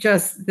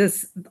just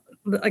this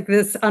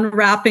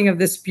unwrapping of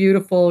this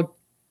beautiful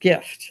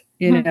gift,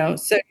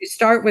 So you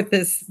start with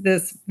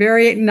this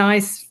very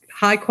nice,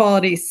 high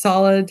quality,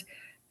 solid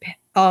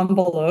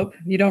envelope.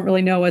 You don't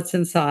really know what's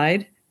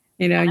inside.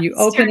 You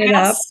open it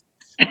up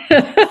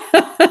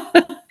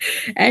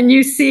and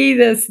you see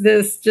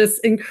this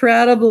just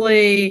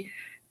incredibly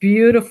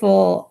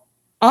beautiful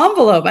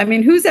envelope. I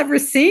mean, who's ever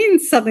seen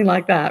something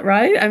like that,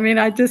 right? I mean,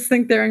 I just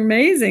think they're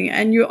amazing.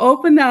 And you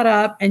open that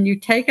up and you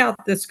take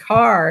out this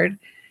card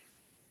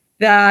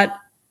that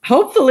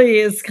hopefully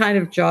is kind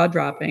of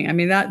jaw-dropping. I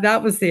mean,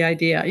 that was the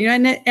idea.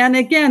 And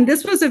again,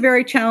 this was a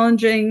very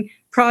challenging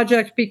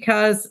project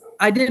because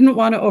I didn't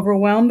want to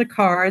overwhelm the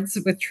cards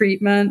with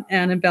treatment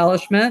and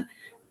embellishment.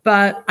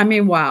 But I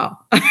mean, wow.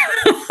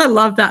 I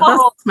love that.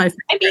 Oh, that's my favorite.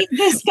 I mean,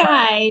 this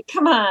guy,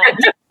 come on.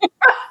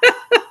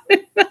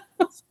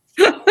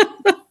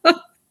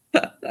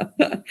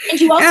 And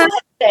you also have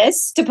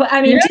this to put,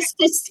 just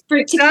this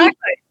to keep him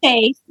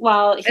safe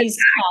while he's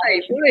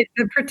right.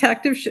 The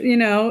protective,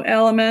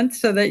 element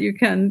so that you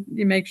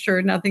make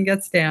sure nothing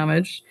gets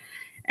damaged.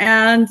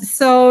 And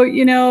so,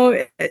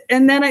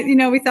 and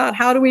then, we thought,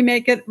 how do we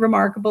make it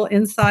remarkable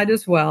inside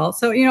as well?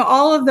 So,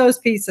 all of those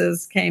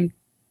pieces came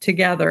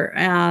together.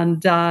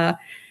 And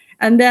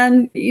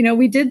then,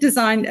 we did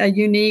design a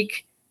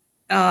unique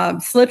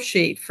slip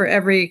sheet for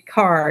every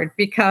card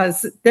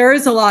because there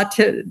is a lot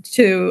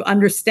to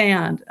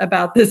understand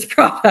about this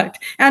product,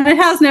 and it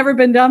has never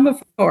been done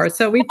before.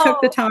 So we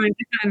took the time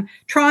to kind of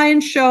try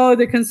and show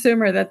the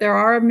consumer that there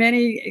are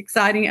many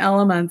exciting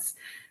elements.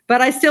 But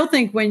I still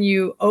think when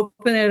you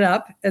open it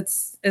up,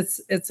 it's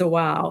a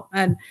wow.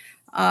 And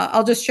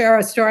I'll just share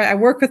a story. I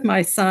work with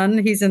my son.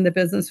 He's in the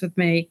business with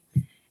me,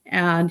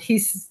 and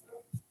he's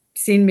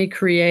seen me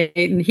create,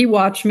 and he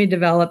watched me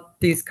develop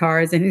these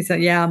cards, and he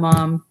said, "Yeah,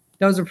 Mom,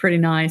 those are pretty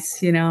nice.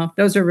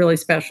 Those are really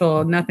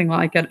special. Nothing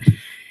like it."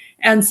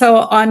 And so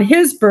on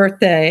his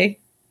birthday,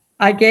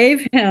 I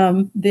gave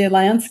him the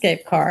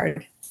landscape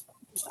card.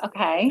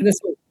 Okay. This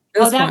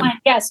that one.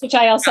 Yes, which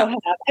I also have.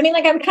 I mean,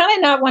 I'm kind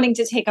of not wanting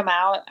to take them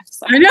out.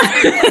 I know.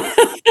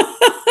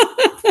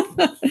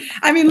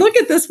 I mean, look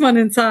at this one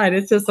inside.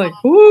 It's just like,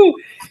 whoo.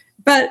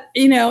 But,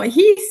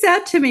 he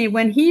said to me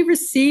when he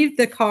received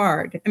the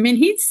card, I mean,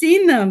 he'd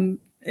seen them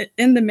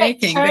in the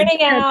making.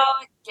 Turning out.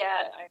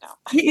 Yeah, I know.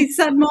 He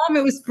said, "Mom,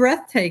 it was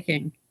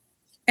breathtaking.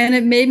 And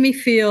it made me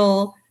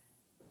feel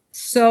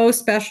so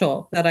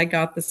special that I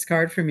got this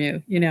card from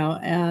you,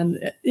 and,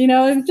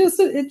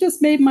 it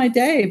just made my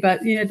day."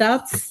 But,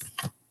 that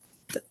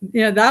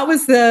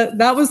was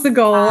the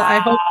goal. Wow, I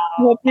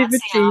hope you've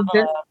achieved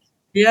it.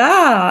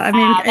 Yeah. I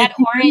mean, that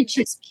orange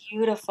is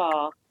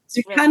beautiful.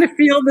 You kind of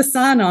feel the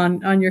sun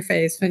on your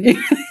face when you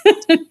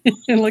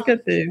look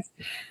at these.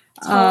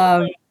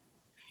 Totally.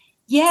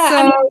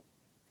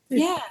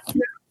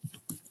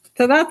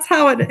 So that's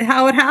how it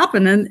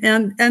happened.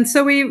 And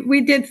so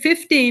we did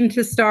 15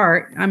 to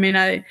start. I mean,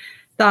 I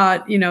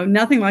thought,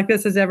 nothing like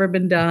this has ever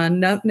been done.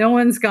 No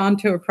one's gone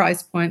to a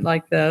price point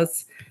like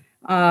this.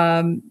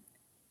 And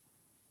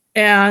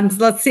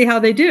let's see how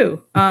they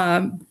do.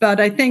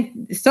 But I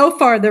think so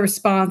far the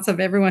response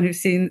of everyone who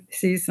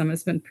sees them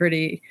has been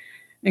pretty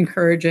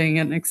encouraging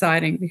and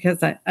exciting,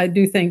 because I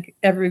do think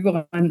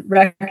everyone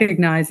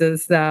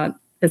recognizes that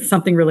it's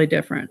something really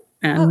different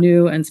and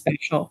new and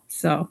special.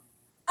 So.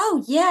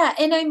 Oh, yeah.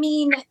 And I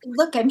mean,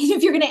 look,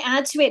 if you're going to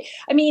add to it,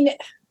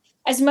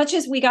 as much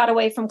as we got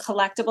away from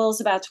collectibles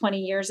about 20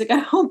 years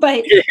ago,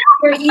 but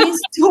there is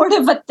sort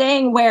of a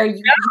thing where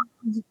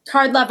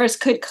card lovers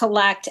could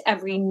collect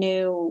every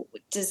new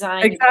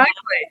design. Exactly.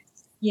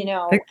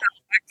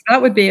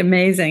 That would be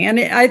amazing. And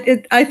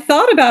I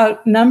thought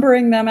about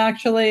numbering them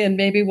actually, and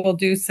maybe we'll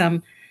do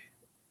some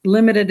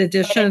limited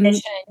edition.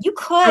 You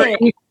could.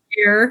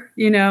 Year,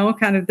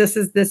 kind of this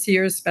is this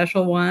year's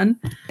special one.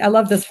 I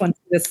love this one,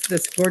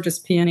 this gorgeous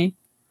peony.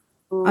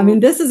 Ooh. I mean,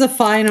 this is a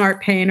fine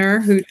art painter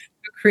who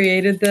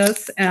created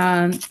this,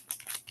 and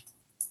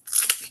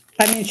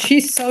I mean,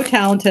 she's so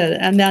talented.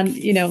 And then,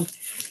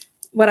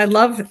 what I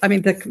love, I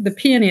mean, the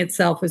peony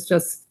itself is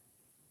just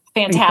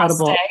fantastic.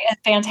 Incredible. A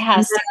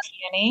fantastic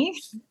peony.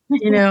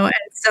 And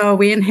so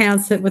we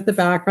enhanced it with the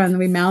background, and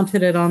we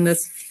mounted it on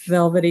this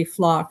velvety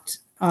flocked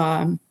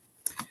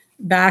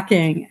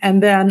backing,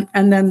 and then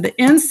the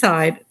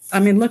inside, I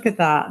mean, look at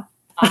that.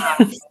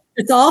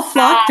 It's all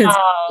flocked.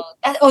 Wow.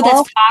 That's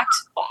flocked.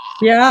 Wow.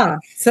 Yeah,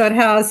 so it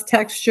has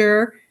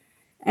texture,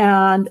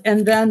 and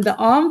then the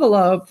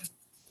envelope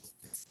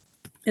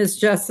is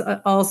just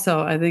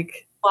also, I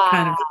think,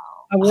 kind of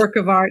a work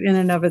of art in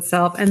and of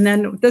itself. And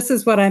then this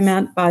is what I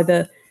meant by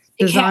the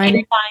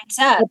designing. It lines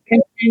up.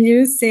 And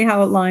you see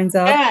how it lines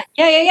up.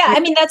 Yeah. I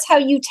mean, that's how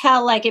you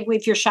tell, like,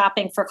 if you're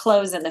shopping for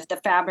clothes and if the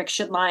fabric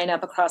should line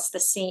up across the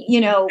seam,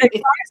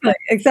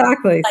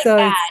 Exactly. like So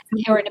that,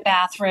 or in a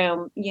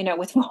bathroom,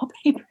 with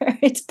wallpaper.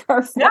 It's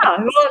perfect. yeah,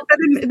 well,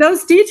 but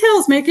those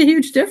details make a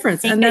huge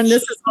difference. And then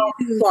this is all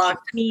Huge.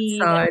 blocked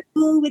inside.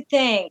 Who would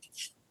think?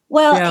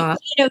 Well,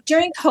 Yeah.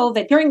 during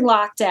COVID, during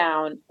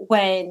lockdown,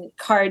 when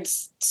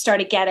cards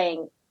started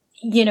getting,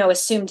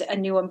 assumed a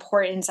new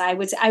importance, I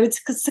would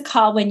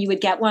call when you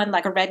would get one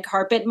like a red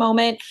carpet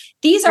moment.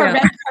 These are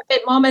red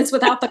carpet moments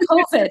without the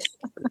COVID.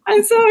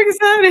 I'm so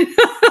excited.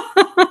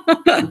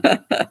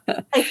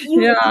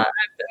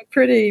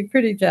 I'm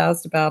pretty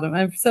jazzed about them.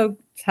 I'm so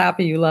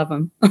happy you love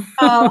them. Oh,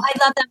 I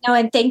love them. No,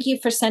 and thank you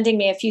for sending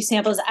me a few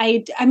samples.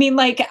 I mean,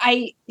 like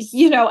I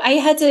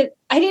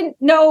didn't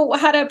know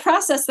how to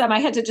process them. I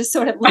had to just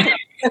sort of look at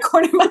the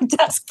corner of my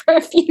desk for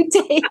a few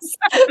days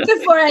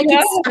before I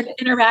could start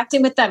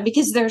interacting with them,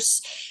 because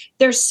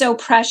they're so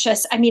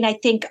precious. I mean, I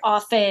think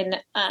often,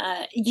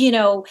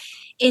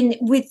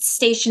 with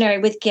stationery,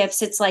 with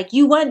gifts, it's like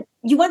you want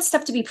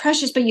stuff to be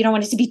precious, but you don't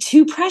want it to be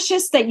too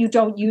precious that you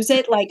don't use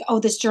it. Like, oh,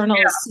 this journal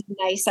is so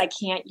nice, I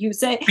can't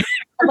use it.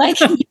 Like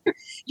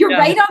you're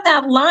right on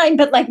that line,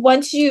 but like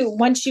once you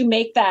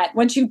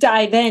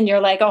dive in, you're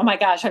like, oh my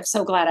gosh, I'm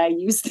so glad I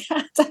used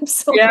that. I'm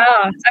so glad.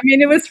 I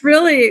mean, it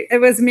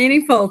was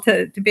meaningful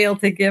to be able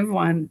to give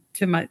one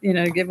to my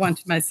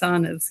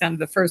son. It was kind of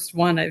the first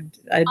one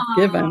I'd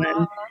given,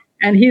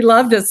 and he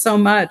loved it so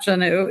much,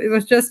 and it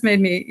was just made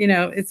me,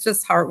 it's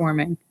just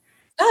heartwarming.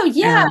 Oh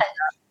yeah,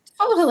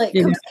 totally.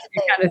 You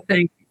kind of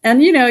think.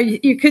 And,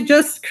 you could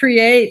just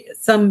create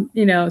some,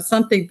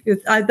 something,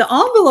 the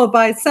envelope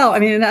by itself. I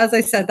mean, as I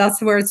said, that's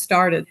where it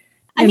started.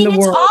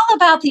 It's all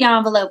about the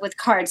envelope with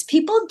cards.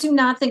 People do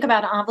not think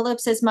about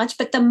envelopes as much,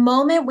 but the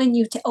moment when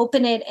you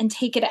open it and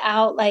take it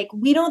out, like,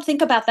 we don't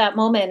think about that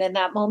moment. And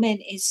that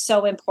moment is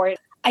so important.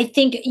 I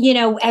think,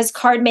 as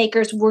card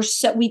makers,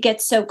 we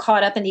get so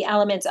caught up in the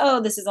elements. Oh,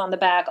 this is on the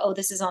back. Oh,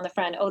 this is on the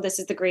front. Oh, this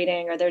is the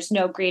greeting, or there's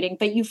no greeting.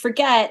 But you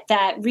forget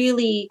that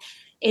really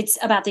it's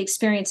about the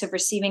experience of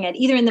receiving it,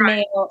 either in the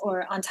mail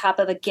or on top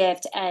of a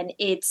gift. And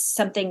it's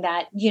something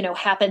that,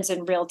 happens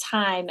in real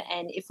time.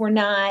 And if we're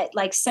not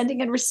like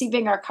sending and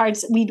receiving our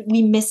cards,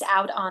 we miss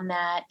out on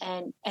that.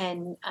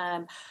 And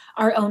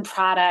our own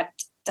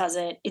product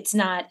it's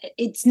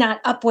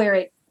not up where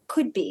it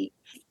could be.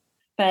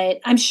 But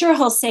I'm sure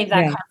he'll save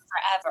that card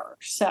forever.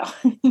 So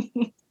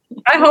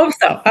I hope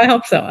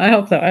so.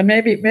 And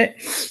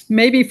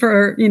maybe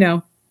for,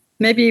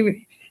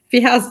 maybe if he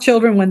has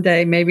children one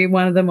day, maybe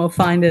one of them will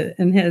find it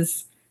in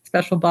his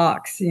special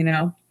box,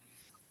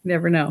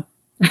 never know.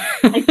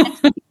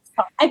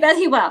 I bet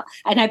he will.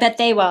 And I bet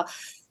they will.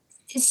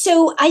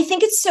 So I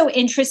think it's so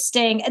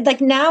interesting.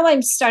 Like, now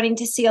I'm starting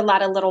to see a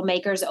lot of little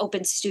makers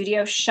open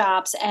studio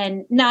shops.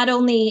 And not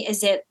only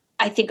is it,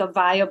 I think, a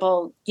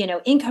viable,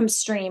 income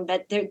stream,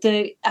 but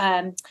the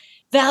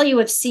value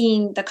of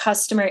seeing the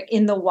customer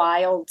in the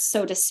wild,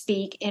 so to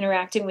speak,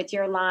 interacting with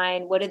your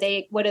line. What do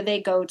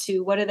they go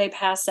to? What do they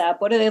pass up?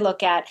 What do they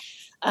look at?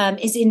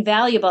 Is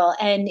invaluable.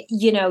 And,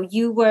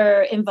 you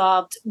were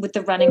involved with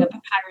the running of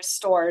papyrus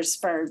stores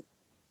for,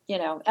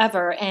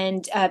 ever,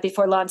 and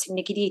before launching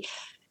NIQUEA.D.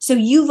 So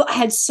you've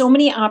had so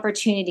many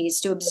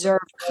opportunities to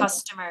observe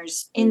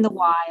customers in the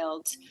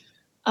wild.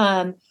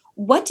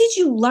 What did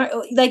you learn?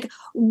 Like,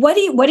 what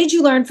did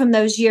you learn from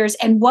those years?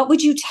 And what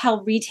would you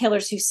tell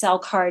retailers who sell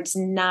cards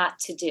not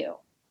to do?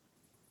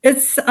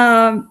 It's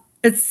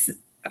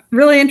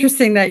really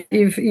interesting that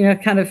you've,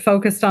 kind of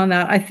focused on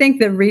that. I think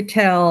the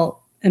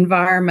retail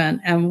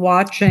environment and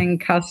watching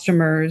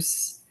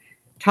customers,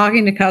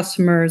 talking to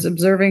customers,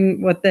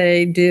 observing what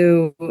they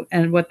do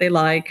and what they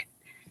like,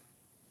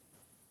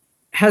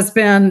 has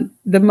been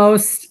the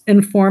most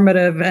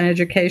informative and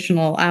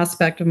educational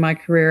aspect of my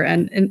career.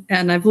 And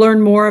I've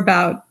learned more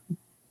about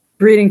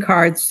greeting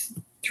cards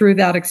through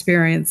that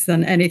experience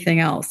than anything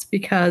else,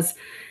 because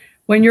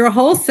when you're a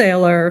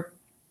wholesaler,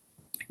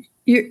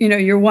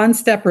 you're one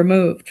step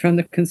removed from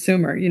the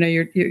consumer.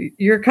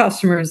 Your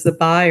customer is the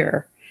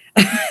buyer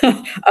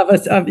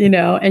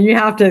and you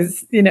have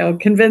to,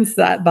 convince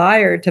that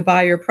buyer to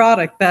buy your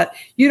product, but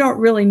you don't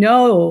really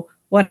know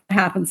what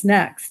happens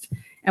next.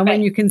 And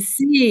when you can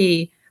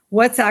see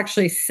what's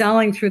actually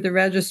selling through the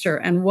register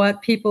and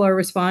what people are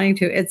responding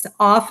to, it's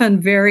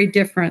often very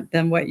different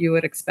than what you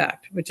would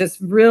expect, which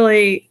is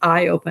really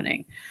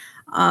eye-opening.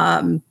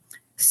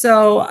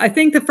 So I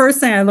think the first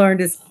thing I learned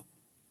is,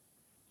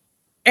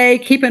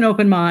 keep an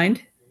open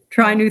mind,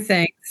 try new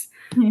things,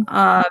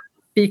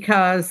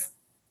 because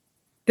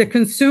the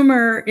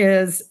consumer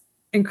is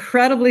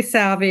incredibly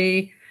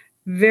savvy,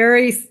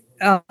 very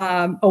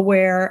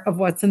aware of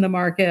what's in the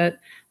market,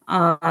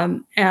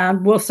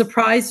 and will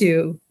surprise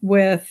you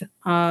with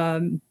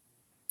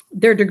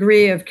their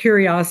degree of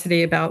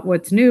curiosity about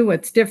what's new,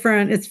 what's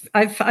different.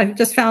 I've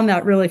just found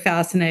that really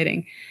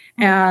fascinating.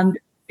 And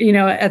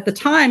at the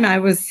time I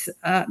was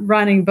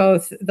running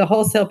both the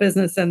wholesale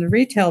business and the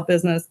retail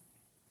business,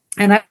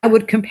 And I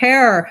would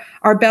compare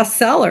our best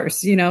sellers,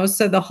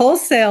 so the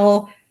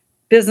wholesale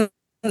business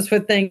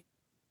would think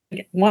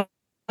one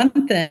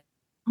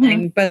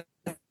thing, but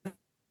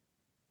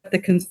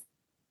the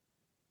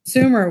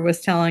consumer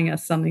was telling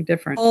us something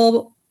different.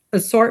 Whole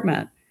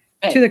assortment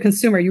to the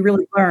consumer, you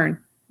really learn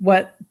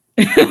what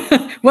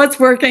what's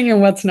working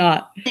and what's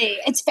not.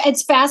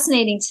 It's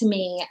fascinating to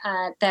me,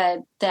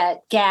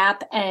 that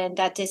gap and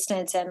that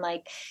distance, and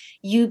like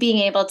you being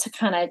able to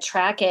kind of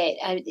track it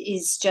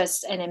is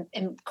just an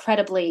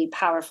incredibly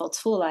powerful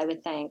tool, I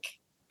would think.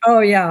 Oh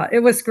yeah, it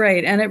was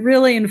great, and it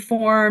really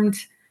informed,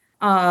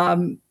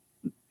 my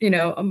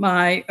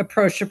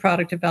approach to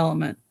product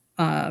development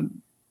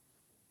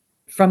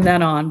from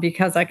then on,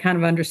 because I kind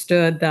of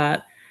understood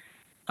that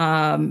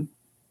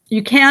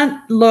you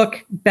can't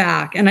look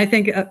back. And I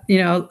think, a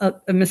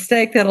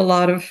mistake that a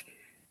lot of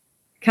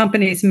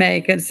companies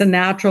make, it's a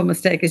natural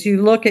mistake, is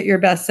you look at your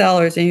best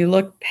sellers and you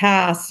look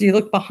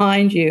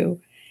behind you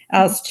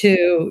as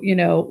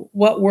to,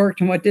 what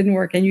worked and what didn't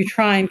work. And you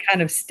try and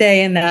kind of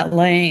stay in that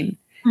lane.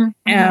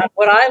 And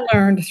what I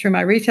learned through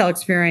my retail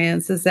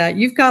experience is that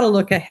you've got to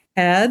look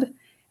ahead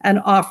and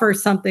offer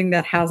something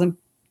that hasn't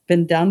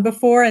been done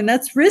before. And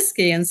that's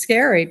risky and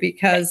scary,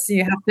 because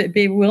you have to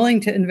be willing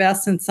to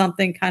invest in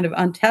something kind of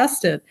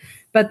untested.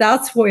 But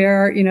that's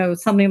where,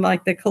 something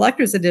like the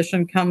collector's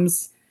edition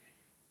comes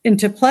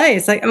into play.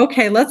 It's like,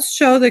 okay, let's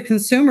show the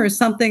consumer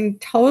something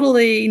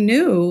totally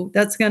new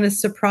that's going to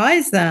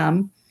surprise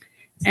them,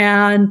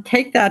 and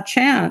take that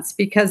chance.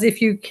 Because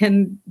if you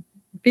can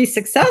be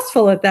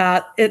successful at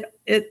that,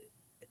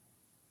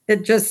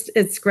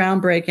 it's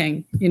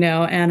groundbreaking,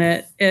 and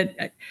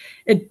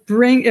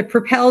it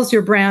propels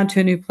your brand to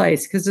a new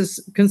place, because this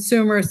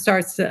consumer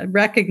starts to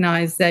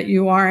recognize that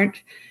you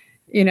aren't,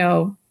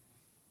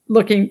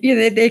 looking,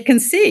 they can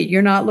see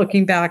you're not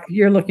looking back,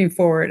 you're looking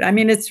forward. I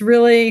mean, it's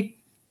really,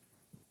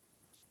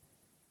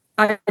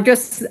 I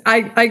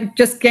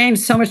just gained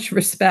so much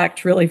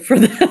respect, really, for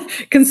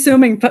the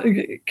consuming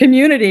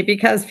community,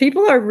 because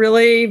people are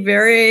really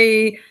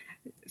very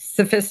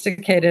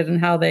sophisticated in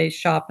how they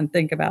shop and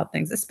think about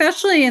things,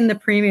 especially in the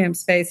premium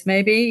space.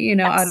 Maybe,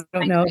 I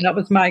don't know, that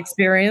was my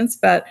experience,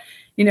 but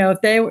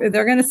if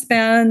they're going to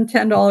spend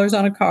 $10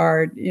 on a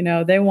card,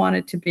 they want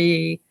it to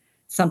be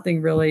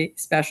something really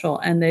special,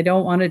 and they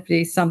don't want it to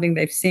be something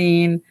they've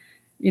seen,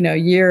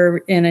 year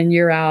in and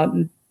year out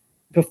and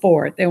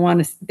before. They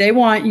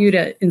want you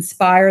to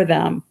inspire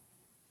them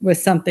with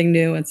something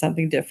new and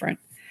something different.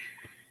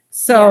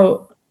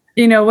 So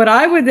what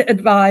I would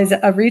advise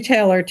a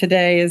retailer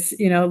today is,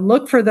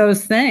 look for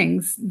those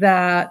things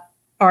that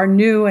are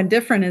new and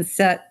different and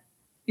set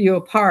you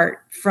apart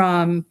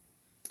from,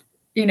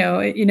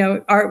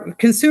 our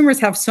consumers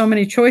have so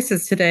many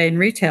choices today in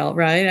retail,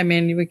 right? I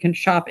mean, we can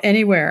shop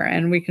anywhere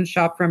and we can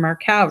shop from our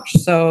couch.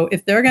 So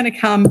if they're going to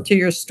come to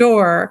your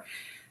store,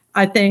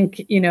 I think,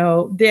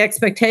 the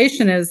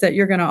expectation is that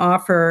you're going to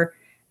offer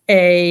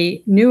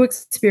a new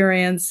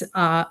experience,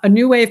 a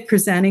new way of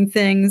presenting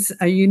things,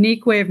 a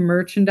unique way of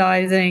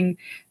merchandising,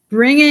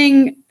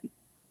 bringing,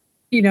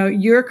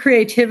 your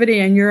creativity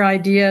and your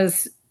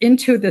ideas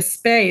into the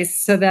space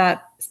so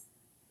that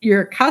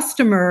your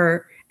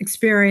customer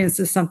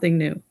experiences something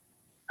new.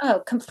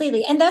 Oh,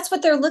 completely. And that's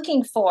what they're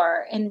looking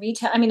for in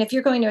retail. I mean, if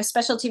you're going to a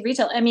specialty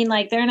retail, I mean,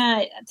 like they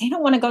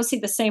don't want to go see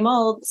the same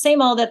old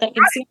that they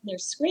can see on their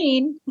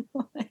screen.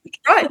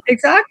 Right,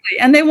 exactly.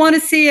 And they want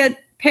to see it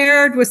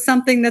paired with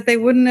something that they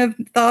wouldn't have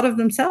thought of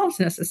themselves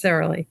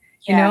necessarily.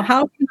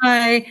 How can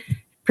I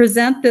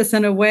present this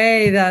in a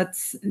way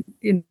that's,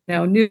 new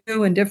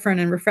and different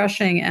and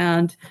refreshing,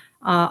 and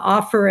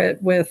offer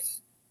it with,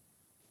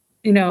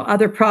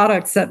 other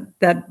products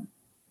that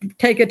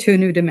take it to a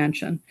new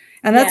dimension.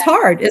 And that's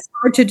hard. It's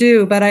hard to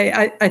do, but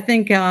I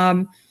think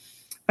a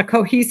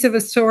cohesive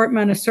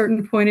assortment, a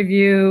certain point of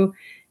view,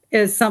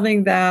 is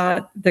something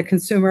that the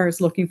consumer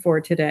is looking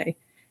for today.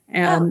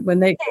 And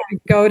when they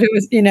go to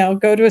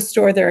a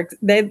store,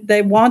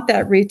 they want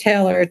that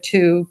retailer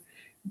to,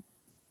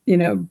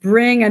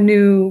 bring a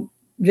new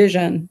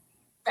vision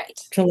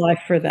to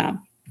life for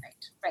them.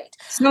 Right.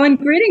 So in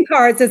greeting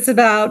cards, it's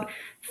about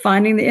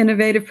finding the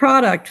innovative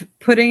product,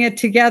 putting it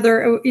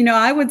together.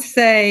 I would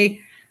say,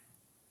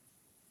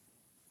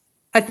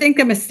 I think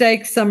a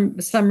mistake some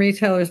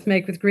retailers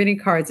make with greeting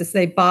cards is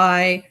they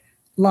buy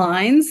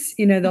lines.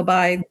 They'll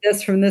buy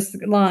this from this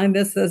line,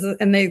 this,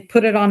 and they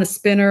put it on a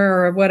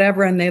spinner or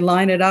whatever, and they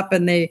line it up,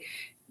 and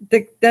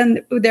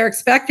then they're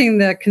expecting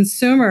the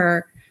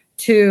consumer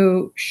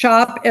to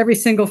shop every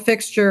single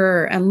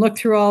fixture and look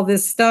through all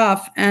this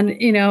stuff. And,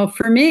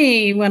 for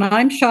me, when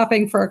I'm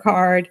shopping for a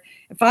card,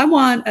 if I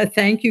want a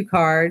thank you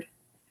card,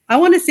 I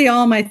want to see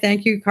all my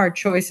thank you card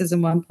choices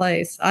in one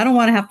place. I don't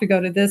want to have to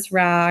go to this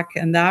rack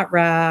and that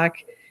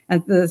rack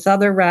and this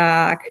other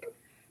rack.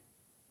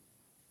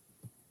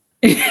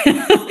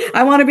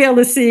 I want to be able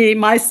to see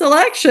my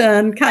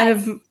selection kind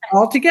of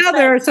all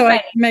together so I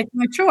can make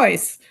my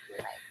choice.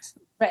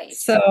 Right.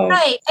 So,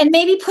 and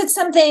maybe put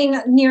something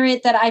near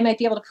it that I might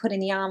be able to put in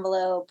the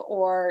envelope,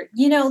 or,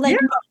 make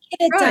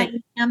it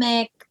a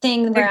dynamic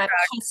thing where I'm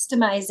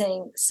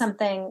customizing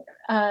something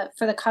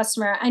for the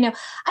customer.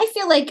 I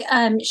feel like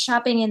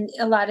shopping in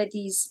a lot of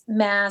these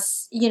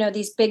mass,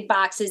 these big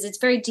boxes, it's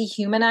very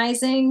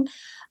dehumanizing.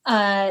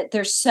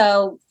 They're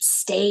so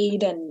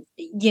staid and,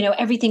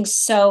 everything's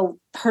so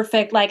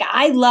perfect. Like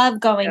I love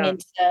going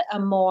into a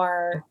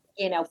more,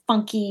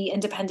 funky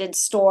independent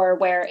store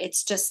where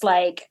it's just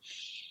like,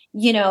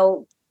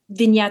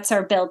 vignettes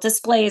are built,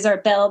 displays are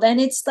built, and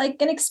it's like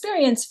an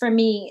experience for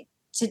me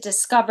to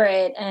discover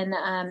it. And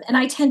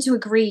I tend to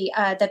agree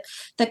that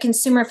the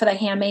consumer for the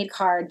handmade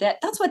card,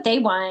 that's what they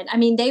want. I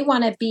mean, they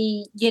want to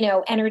be,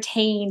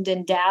 entertained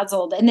and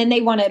dazzled, and then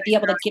they want to be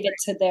able to give it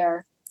to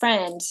their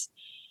friends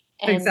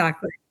and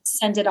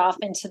send it off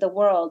into the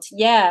world.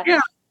 Yeah. Yeah.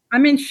 I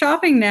mean,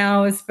 shopping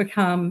now has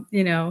become,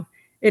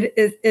 it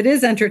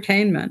is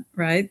entertainment,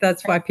 right?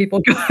 That's why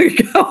people go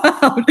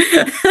out.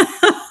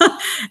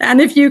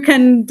 And if you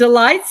can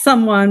delight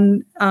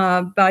someone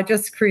by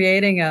just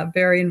creating a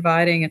very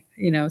inviting,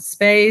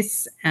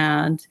 space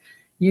and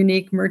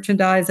unique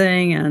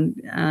merchandising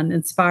and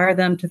inspire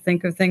them to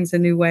think of things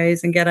in new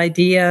ways and get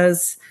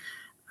ideas,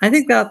 I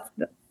think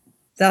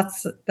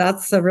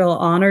that's a real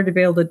honor to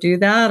be able to do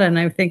that. And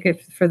I think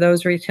for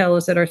those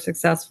retailers that are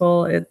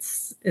successful,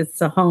 it's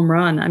a home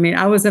run. I mean,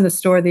 I was in a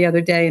store the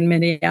other day in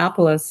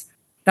Minneapolis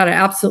that I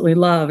absolutely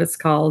love. It's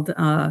called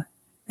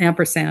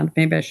Ampersand.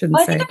 Maybe I shouldn't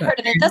say. I think I've heard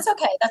of it. That's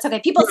okay. That's okay.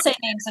 People say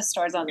names of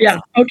stores on this. Yeah.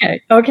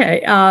 Okay.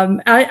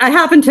 I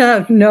happen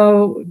to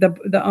know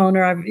the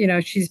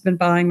owner. She's been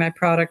buying my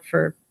product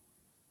for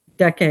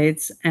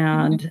decades,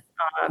 and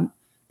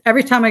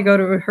every time I go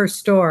to her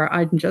store,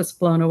 I'm just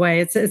blown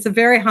away. It's a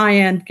very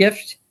high-end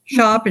gift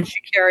shop, and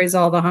she carries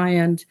all the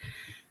high-end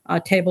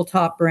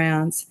tabletop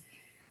brands.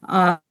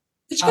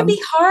 Which can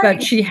be hard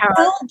but she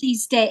has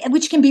these days,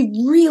 which can be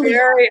really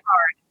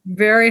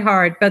very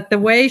hard. But the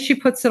way she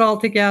puts it all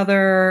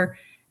together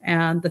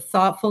and the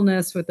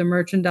thoughtfulness with the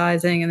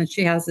merchandising, and then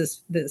she has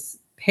this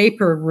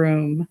paper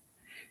room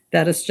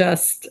that is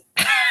just,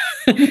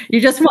 you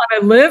just want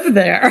to live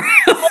there.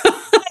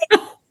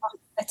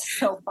 It's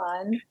so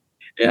fun.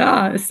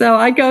 Yeah. So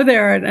I go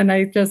there and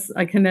I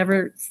can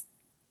never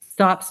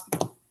stop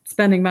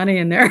spending money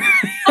in there.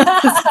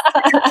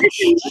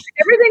 Everything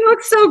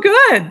looks so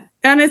good.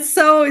 And it's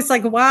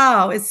like,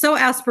 wow, it's so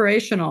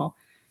aspirational.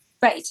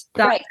 Right.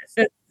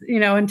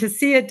 And to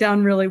see it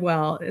done really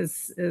well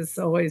is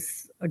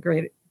always a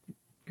great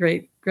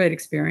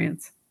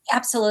experience.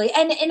 Absolutely.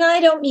 And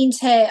I don't mean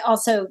to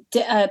also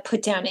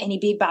put down any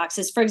big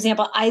boxes. For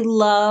example, I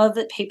love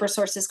Paper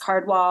Source's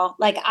card wall.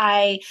 Like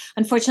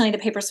unfortunately, the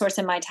Paper Source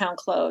in my town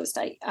closed.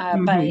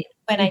 But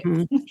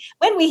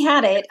when we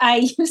had it,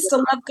 I used to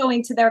love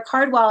going to their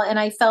card wall, and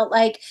I felt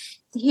like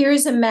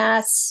here's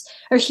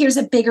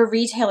a bigger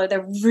retailer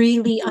that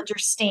really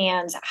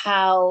understands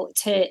how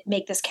to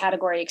make this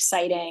category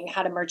exciting,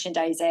 how to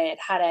merchandise it,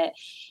 how to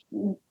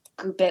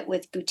group it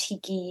with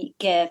boutique-y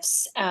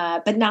gifts,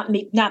 but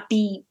not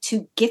be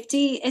too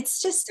gifty.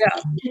 It's just,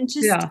 it's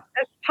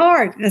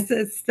hard.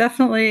 It's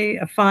definitely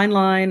a fine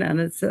line, and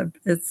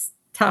it's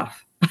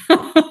tough.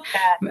 And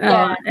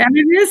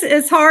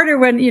it's harder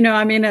when,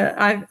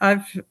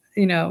 I've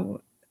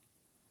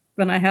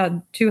when I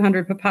had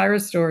 200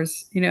 papyrus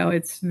stores,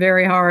 it's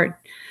very hard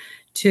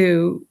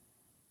to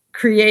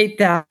create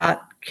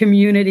that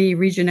community,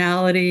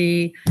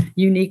 regionality,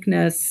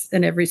 uniqueness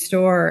in every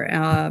store.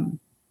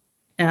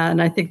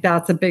 And I think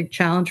that's a big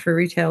challenge for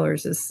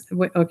retailers is,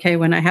 okay,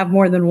 when I have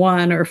more than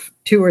one or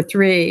two or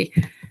three,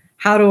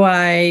 how do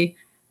I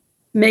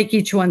make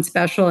each one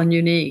special and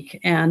unique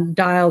and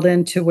dialed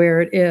into where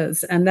it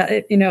is? And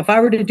that, if I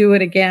were to do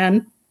it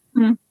again,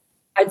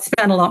 I'd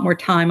spend a lot more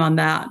time on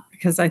that,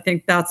 because I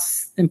think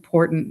that's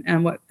important.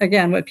 And what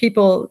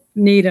people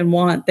need and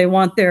want, they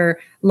want their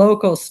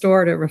local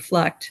store to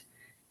reflect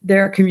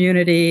their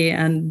community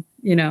and,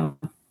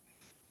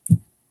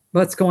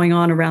 what's going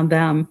on around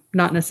them,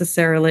 not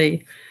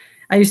necessarily.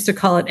 I used to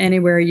call it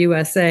Anywhere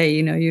USA.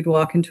 You'd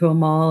walk into a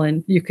mall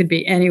and you could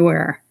be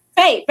anywhere.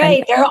 Right.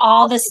 They're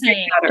all the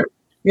same.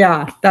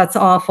 Yeah, that's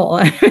awful.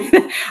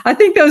 I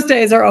think those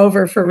days are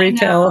over for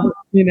retail.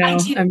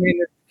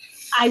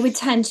 I would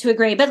tend to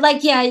agree, but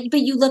but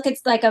you look at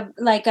like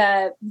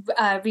a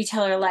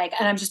retailer and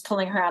I'm just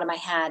pulling her out of my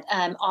hat,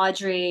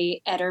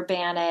 Audrey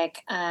Ederbanek,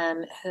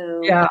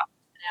 who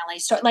LA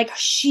store,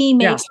 she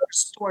makes her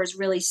stores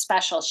really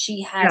special.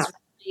 She has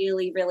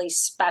really, really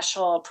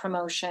special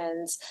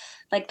promotions.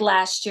 Like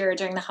last year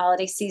during the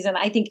holiday season,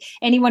 I think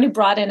anyone who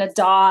brought in a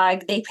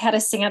dog, they had a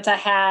Santa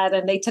hat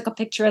and they took a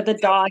picture of the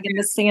dog in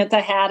the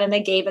Santa hat and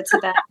they gave it to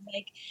them.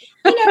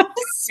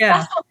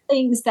 Special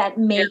things that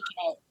make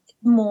it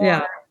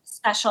more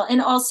special.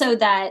 And also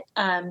that,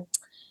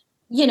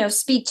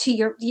 speak to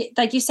your,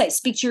 like you say,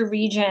 speak to your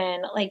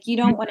region. Like you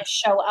don't want to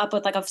show up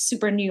with a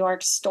super New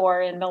York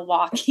store in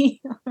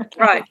Milwaukee.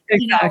 Right.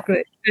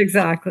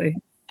 Exactly.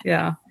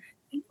 Yeah.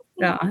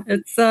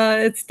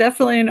 It's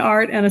definitely an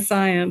art and a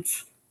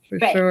science for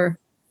sure.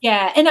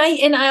 Yeah, and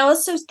I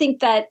also think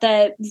that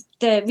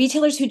the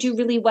retailers who do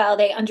really well,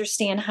 they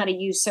understand how to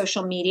use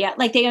social media.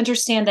 Like they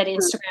understand that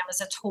Instagram is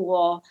a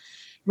tool.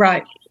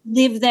 Right.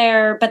 Live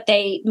there, but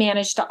they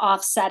manage to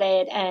offset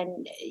it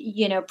and,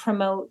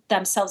 promote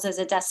themselves as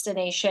a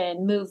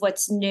destination, move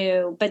what's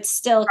new, but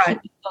still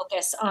Right. keep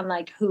focus on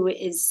like who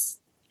is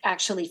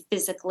actually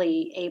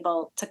physically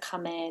able to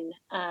come in.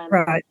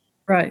 Right.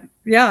 Right.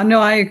 Yeah,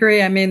 no, I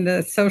agree. I mean,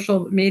 the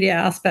social media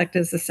aspect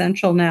is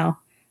essential now.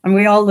 And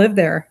we all live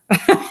there.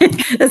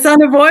 It's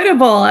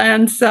unavoidable.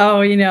 And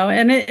so,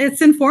 and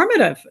it's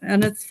informative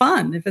and it's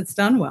fun if it's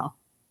done well.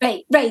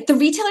 Right, right. The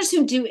retailers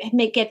who do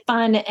make it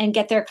fun and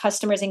get their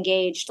customers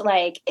engaged,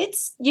 like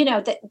it's,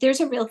 there's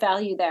a real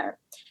value there.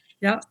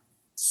 Yeah.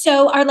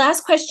 So our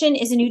last question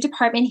is a new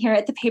department here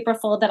at the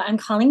Paperfold that I'm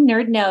calling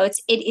Nerd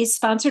Notes. It is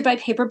sponsored by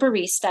Paper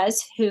Baristas,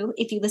 who,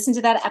 if you listen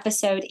to that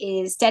episode,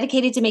 is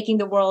dedicated to making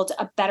the world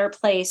a better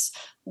place,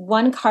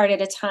 one card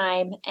at a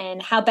time.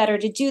 And how better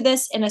to do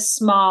this in a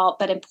small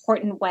but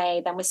important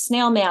way than with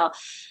snail mail.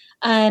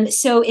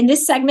 So in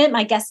this segment,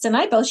 my guest and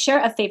I both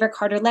share a favorite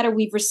card or letter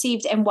we've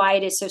received and why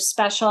it is so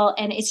special.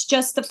 And it's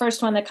just the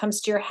first one that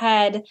comes to your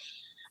head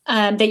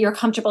that you're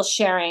comfortable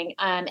sharing.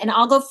 And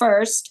I'll go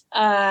first.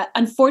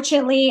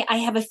 Unfortunately, I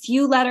have a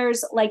few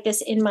letters like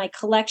this in my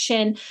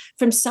collection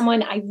from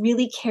someone I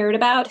really cared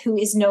about who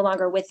is no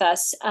longer with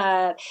us.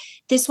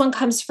 This one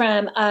comes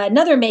from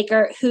another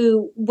maker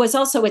who was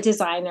also a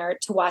designer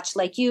to watch,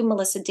 like you,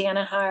 Melissa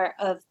Danaher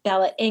of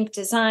Bella Inc.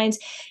 Designs.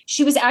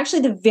 She was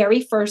actually the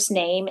very first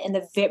name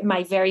in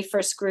my very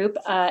first group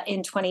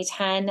in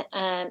 2010.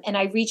 And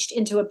I reached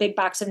into a big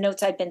box of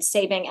notes I'd been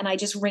saving, and I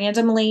just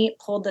randomly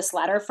pulled this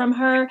letter from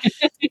her.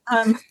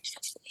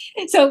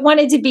 So it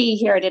wanted to be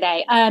here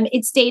today.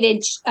 It's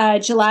dated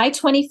July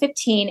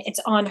 2015. It's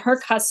on her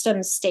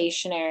custom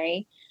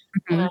stationery.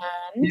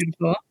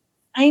 Beautiful.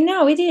 I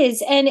know it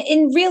is. And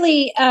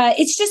really,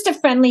 it's just a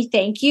friendly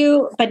thank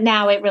you, but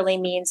now it really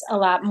means a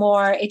lot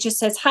more. It just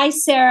says, "Hi,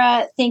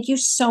 Sarah. Thank you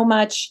so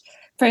much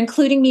for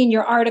including me in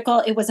your article.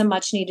 It was a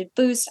much needed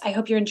boost. I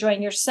hope you're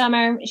enjoying your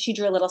summer." She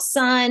drew a little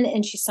sun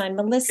and she signed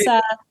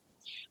Melissa.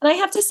 And I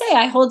have to say,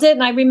 I hold it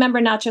and I remember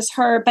not just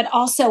her, but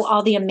also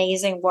all the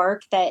amazing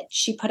work that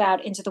she put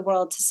out into the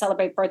world to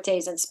celebrate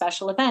birthdays and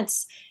special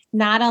events,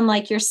 not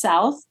unlike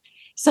yourself.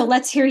 So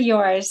let's hear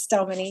yours,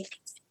 Dominique.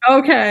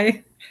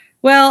 Okay.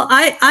 Well,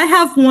 I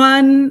have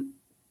one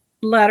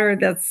letter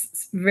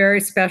that's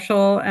very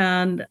special,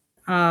 and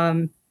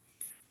I'll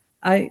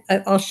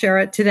share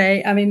it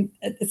today. I mean,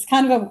 it's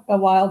kind of a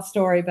wild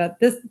story, but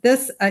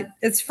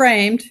it's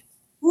framed.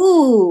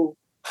 Ooh.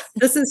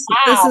 This is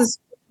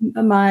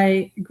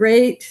my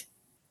great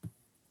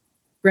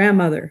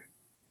grandmother,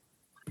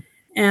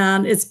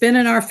 and it's been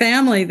in our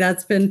family.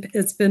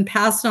 It's been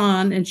passed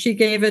on, and she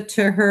gave it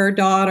to her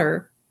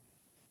daughter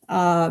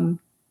in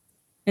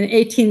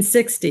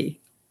 1860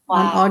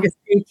 on August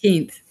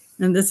 18th.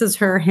 And this is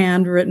her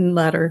handwritten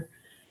letter.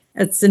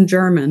 It's in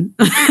German.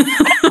 I'm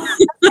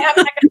not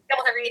going to be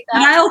able to read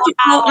that.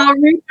 I'll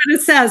read what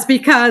it says,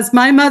 because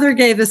my mother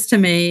gave this to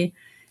me,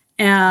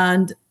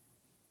 and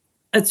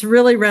it's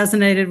really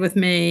resonated with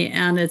me.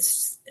 And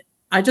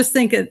I just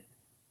think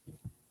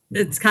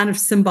it's kind of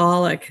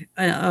symbolic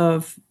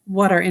of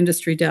what our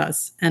industry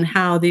does and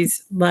how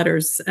these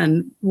letters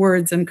and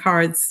words and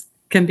cards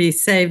can be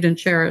saved and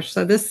cherished.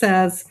 So this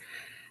says,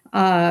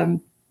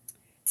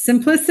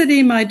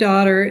 "Simplicity, my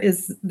daughter,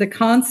 is the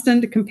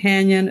constant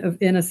companion of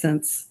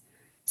innocence.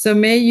 So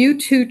may you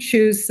too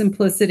choose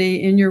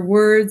simplicity in your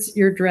words,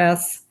 your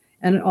dress,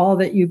 and all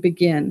that you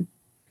begin.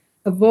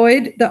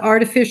 Avoid the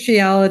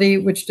artificiality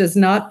which does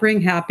not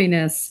bring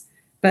happiness,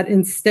 but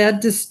instead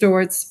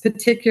distorts,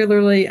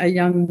 particularly a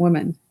young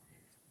woman.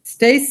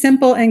 Stay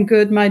simple and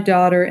good, my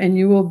daughter, and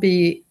you will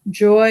be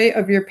joy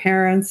of your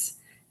parents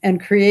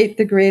and create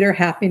the greater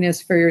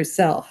happiness for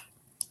yourself.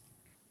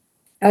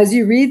 As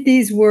you read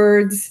these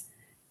words,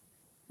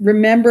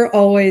 remember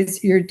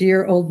always your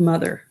dear old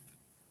mother."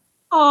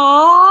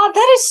 Aw,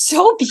 that is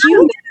so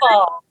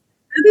beautiful.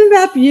 Isn't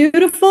that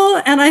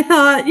beautiful? And I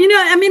thought,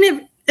 I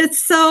mean,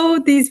 it's so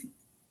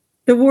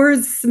the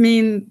words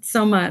mean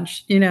so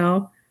much,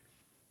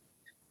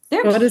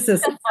 What is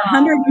this?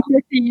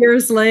 150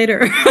 years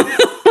later.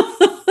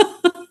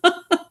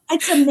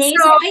 It's amazing.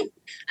 So,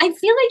 I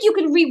feel like you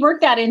could rework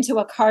that into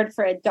a card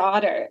for a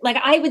daughter. Like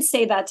I would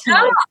say that to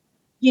my,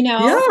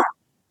 Yeah,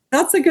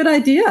 that's a good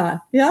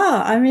idea.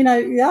 Yeah. I mean,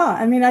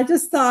 I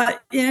just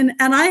thought, and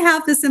I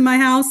have this in my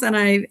house, and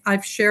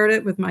I've shared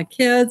it with my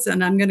kids,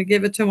 and I'm going to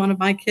give it to one of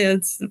my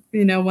kids,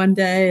 one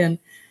day. And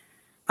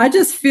I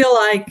just feel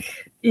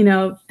like,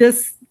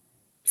 this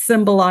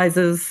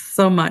symbolizes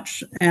so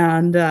much.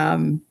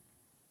 And,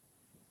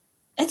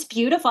 it's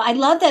beautiful. I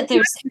love that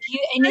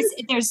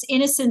there's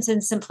innocence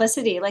and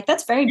simplicity. Like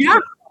that's very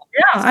beautiful.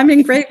 Yeah. I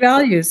mean, great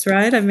values,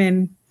 right? I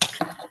mean,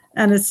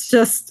 and it's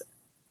just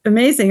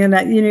amazing. And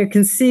that, you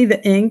can see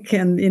the ink,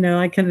 and,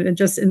 I can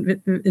just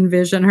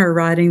envision her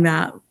writing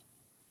that,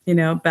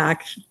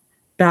 back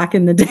back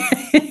in the day.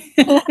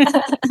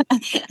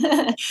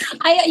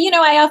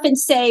 I often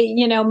say,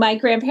 my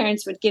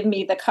grandparents would give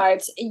me the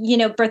cards,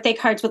 birthday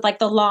cards with like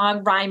the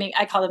long rhyming,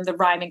 I call them the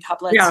rhyming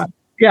couplets. Yeah.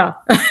 Yeah.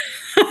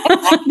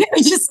 They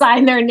would just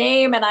sign their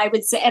name, and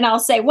I'll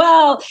say,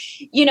 well,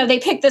 they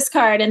picked this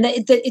card, and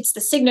it's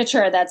the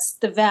signature that's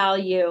the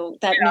value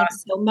that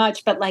means so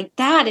much. But like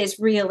that is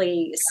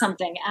really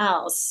something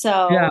else.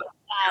 So Yeah.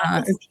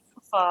 it's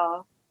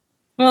beautiful.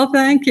 Well,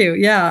 thank you.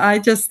 Yeah, I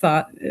just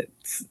thought it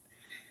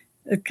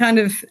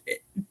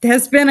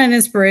has been an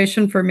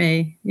inspiration for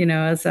me,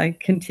 as I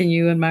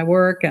continue in my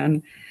work,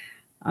 and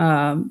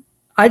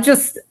I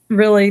just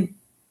really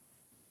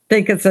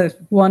think it's a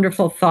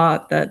wonderful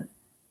thought that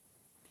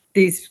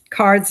these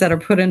cards that are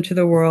put into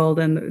the world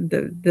and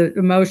the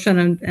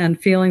emotion and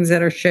feelings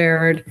that are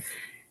shared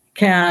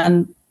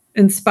can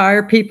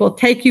inspire people,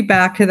 take you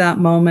back to that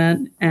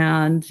moment,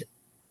 and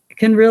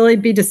can really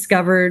be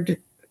discovered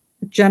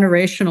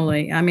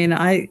generationally. I mean,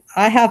 I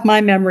have my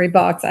memory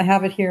box. I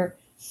have it here.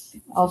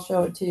 I'll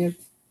show it to you.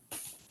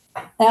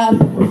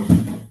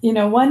 And,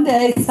 one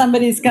day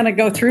somebody's going to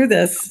go through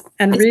this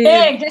and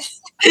read. Big.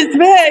 It's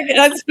big.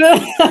 It's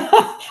big.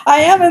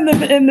 I am in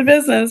the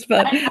business,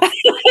 but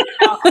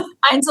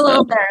mine's a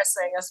little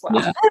embarrassing as well.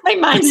 Yeah. My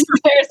mind's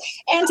embarrassed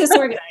and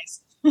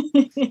disorganized.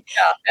 Yeah,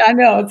 I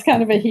know it's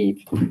kind of a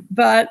heap,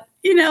 but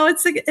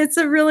it's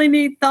a really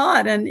neat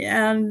thought,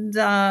 and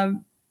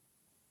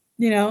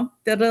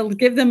that'll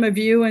give them a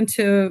view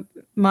into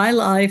my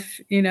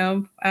life,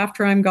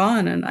 after I'm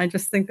gone, and I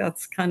just think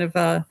that's kind of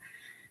a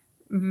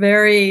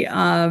very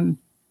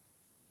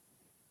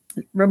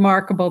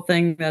remarkable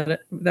thing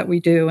that we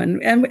do,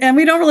 and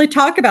we don't really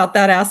talk about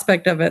that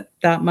aspect of it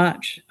that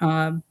much,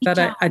 but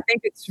I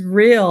think it's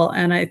real,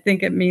 and I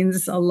think it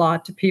means a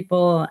lot to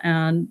people,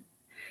 and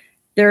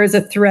there is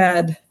a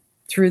thread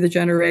through the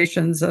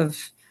generations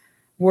of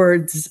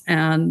words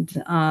and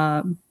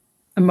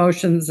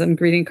emotions and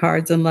greeting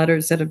cards and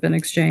letters that have been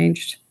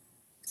exchanged.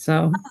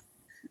 So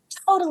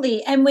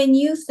totally. And when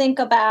you think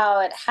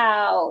about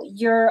how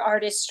your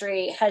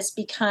artistry has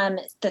become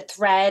the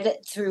thread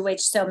through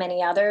which so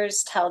many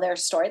others tell their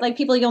story, like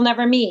people you'll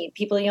never meet,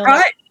 people you'll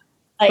never,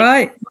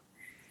 right.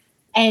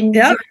 And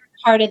you're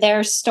part of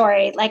their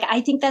story. Like,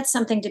 I think that's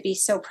something to be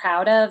so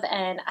proud of.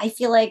 And I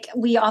feel like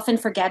we often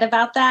forget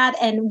about that.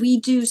 And we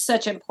do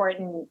such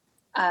important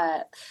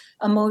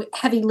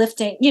heavy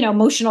lifting,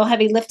 emotional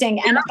heavy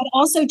lifting, and but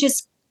also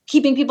just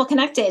keeping people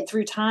connected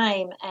through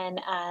time. And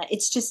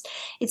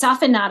it's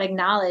often not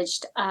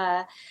acknowledged.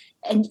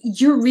 And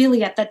you're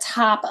really at the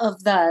top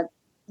of the,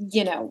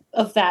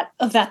 of that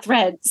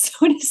thread,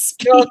 so to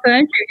speak. Well,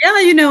 thank you. Yeah.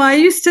 I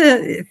used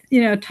to,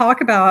 talk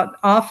about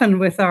often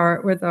with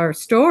our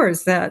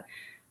stores that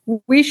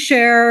we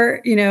share,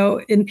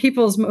 in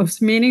people's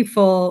most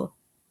meaningful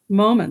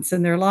moments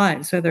in their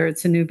lives, whether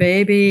it's a new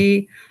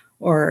baby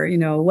or,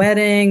 a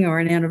wedding or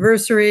an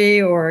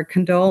anniversary or a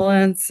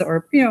condolence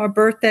or, a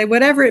birthday,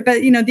 whatever.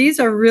 But, these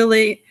are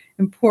really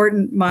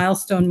important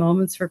milestone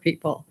moments for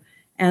people,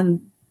 and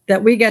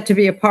that we get to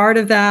be a part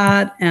of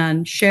that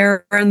and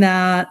share in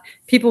that.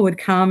 People would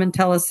come and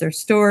tell us their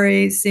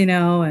stories,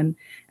 and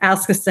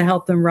ask us to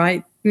help them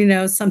write,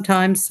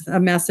 sometimes a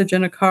message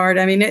in a card.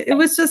 I mean, it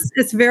was just,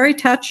 it's very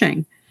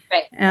touching.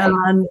 Right.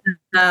 And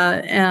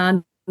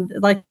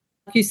like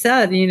you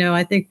said,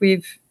 I think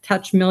we've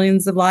touched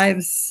millions of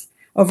lives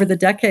over the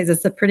decades.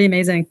 It's a pretty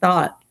amazing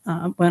thought.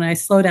 When I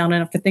slow down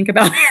enough to think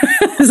about it,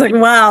 it's like,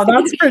 wow,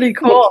 that's pretty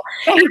cool.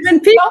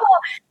 And people,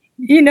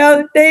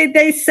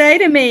 they say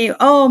to me,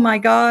 "Oh my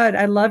God,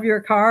 I love your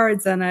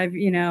cards," and I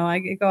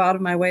go out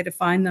of my way to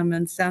find them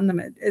and send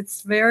them.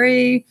 It's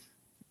very,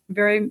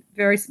 very,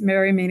 very,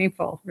 very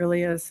meaningful.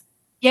 Really is.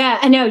 Yeah,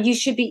 I know you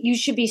should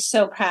be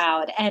so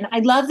proud, and I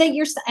love that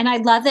your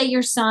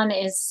son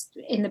is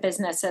in the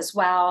business as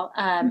well.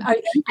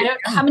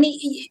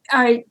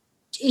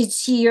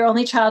 Is he your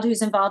only child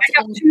who's involved?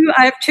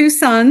 I have two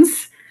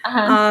sons.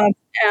 Uh-huh.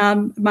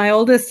 My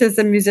oldest is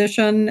a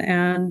musician,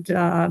 and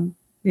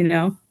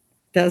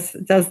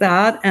does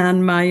that,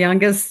 and my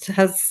youngest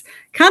has,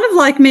 kind of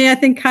like me, I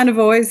think, kind of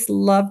always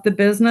loved the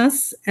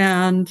business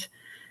and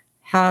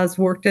has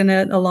worked in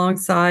it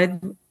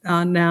alongside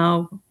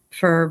now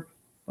for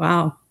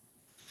 10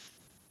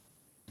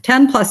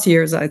 plus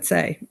years, I'd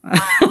say.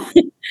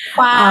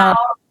 Wow.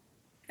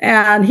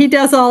 And he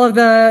does all of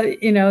the,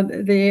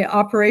 the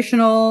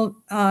operational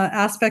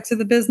aspects of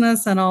the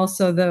business, and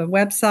also the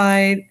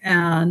website.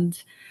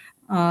 And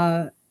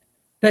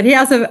but he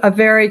has a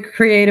very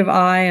creative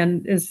eye,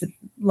 and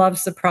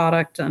loves the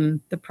product and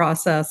the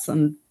process,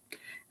 and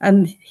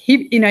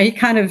he he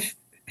kind of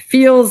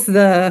feels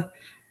the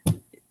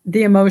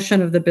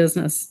emotion of the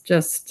business,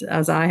 just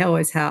as I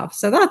always have.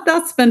 So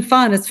that's been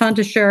fun. It's fun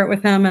to share it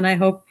with him, and I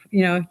hope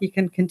he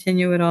can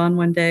continue it on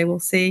one day. We'll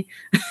see.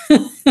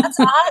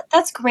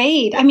 That's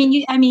great. I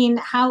mean,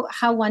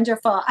 how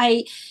wonderful.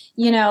 The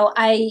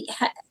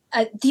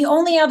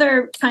only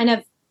other kind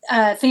of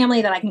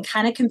family that I can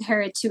kind of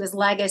compare it to is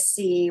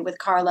Legacy with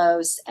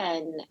Carlos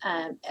and,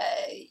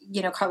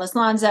 Carlos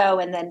Lonzo.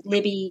 And then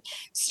Libby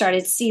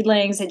started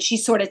Seedlings and she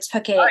sort of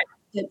took it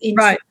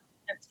into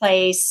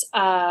place.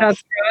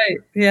 That's right.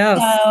 Yes.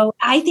 So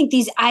I think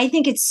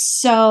it's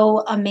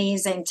so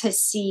amazing to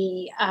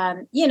see,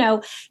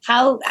 how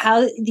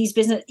these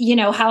business,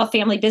 how a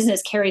family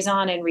business carries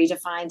on and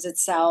redefines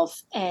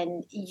itself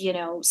and,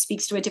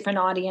 speaks to a different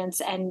audience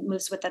and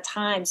moves with the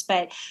times.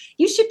 But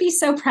you should be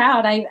so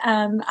proud.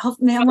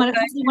 Hopefully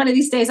one of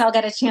these days I'll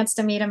get a chance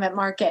to meet him at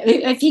market.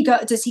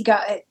 Does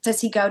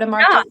he go to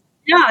market?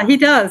 Yeah, he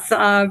does.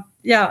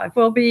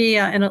 We'll be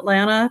in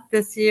Atlanta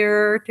this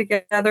year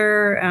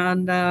together,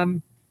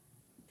 and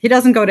he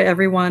doesn't go to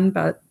everyone,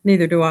 but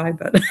neither do I.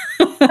 But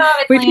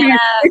we try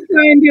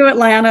and do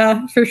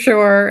Atlanta for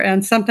sure,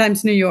 and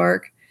sometimes New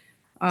York,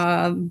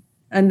 and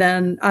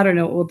then I don't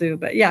know what we'll do.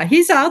 But yeah,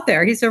 he's out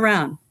there. He's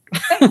around.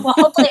 Well,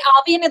 hopefully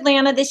I'll be in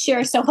Atlanta this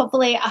year, so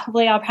hopefully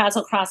I'll pass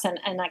across and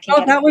I can.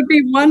 Oh, that would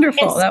be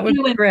wonderful. That would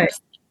be great.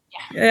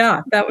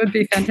 Yeah, that would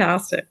be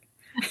fantastic.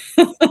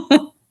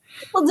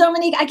 Well,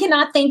 Dominique, I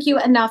cannot thank you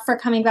enough for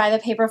coming by the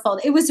Paperfold.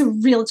 It was a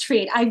real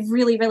treat. I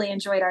really, really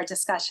enjoyed our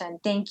discussion.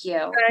 Thank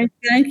you.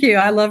 Thank you.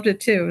 I loved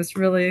it too. It was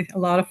really a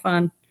lot of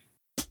fun.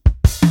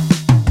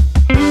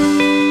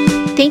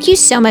 Thank you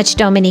so much,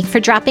 Dominique, for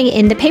dropping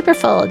in the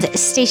Paperfold.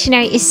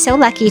 Stationery is so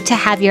lucky to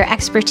have your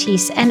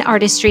expertise and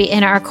artistry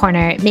in our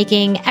corner,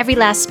 making every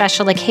last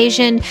special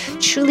occasion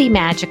truly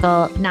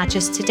magical, not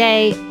just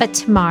today, but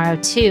tomorrow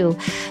too.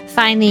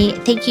 Finally,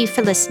 thank you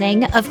for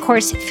listening. Of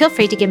course, feel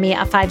free to give me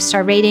a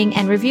 5-star rating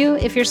and review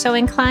if you're so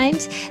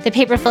inclined. The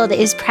Paperfold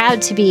is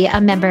proud to be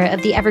a member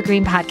of the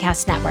Evergreen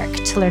Podcast Network.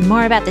 To learn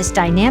more about this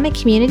dynamic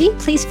community,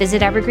 please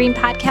visit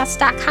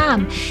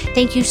evergreenpodcast.com.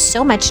 Thank you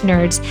so much,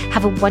 nerds.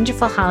 Have a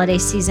wonderful holiday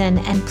season,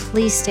 and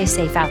please stay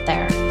safe out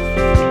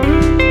there.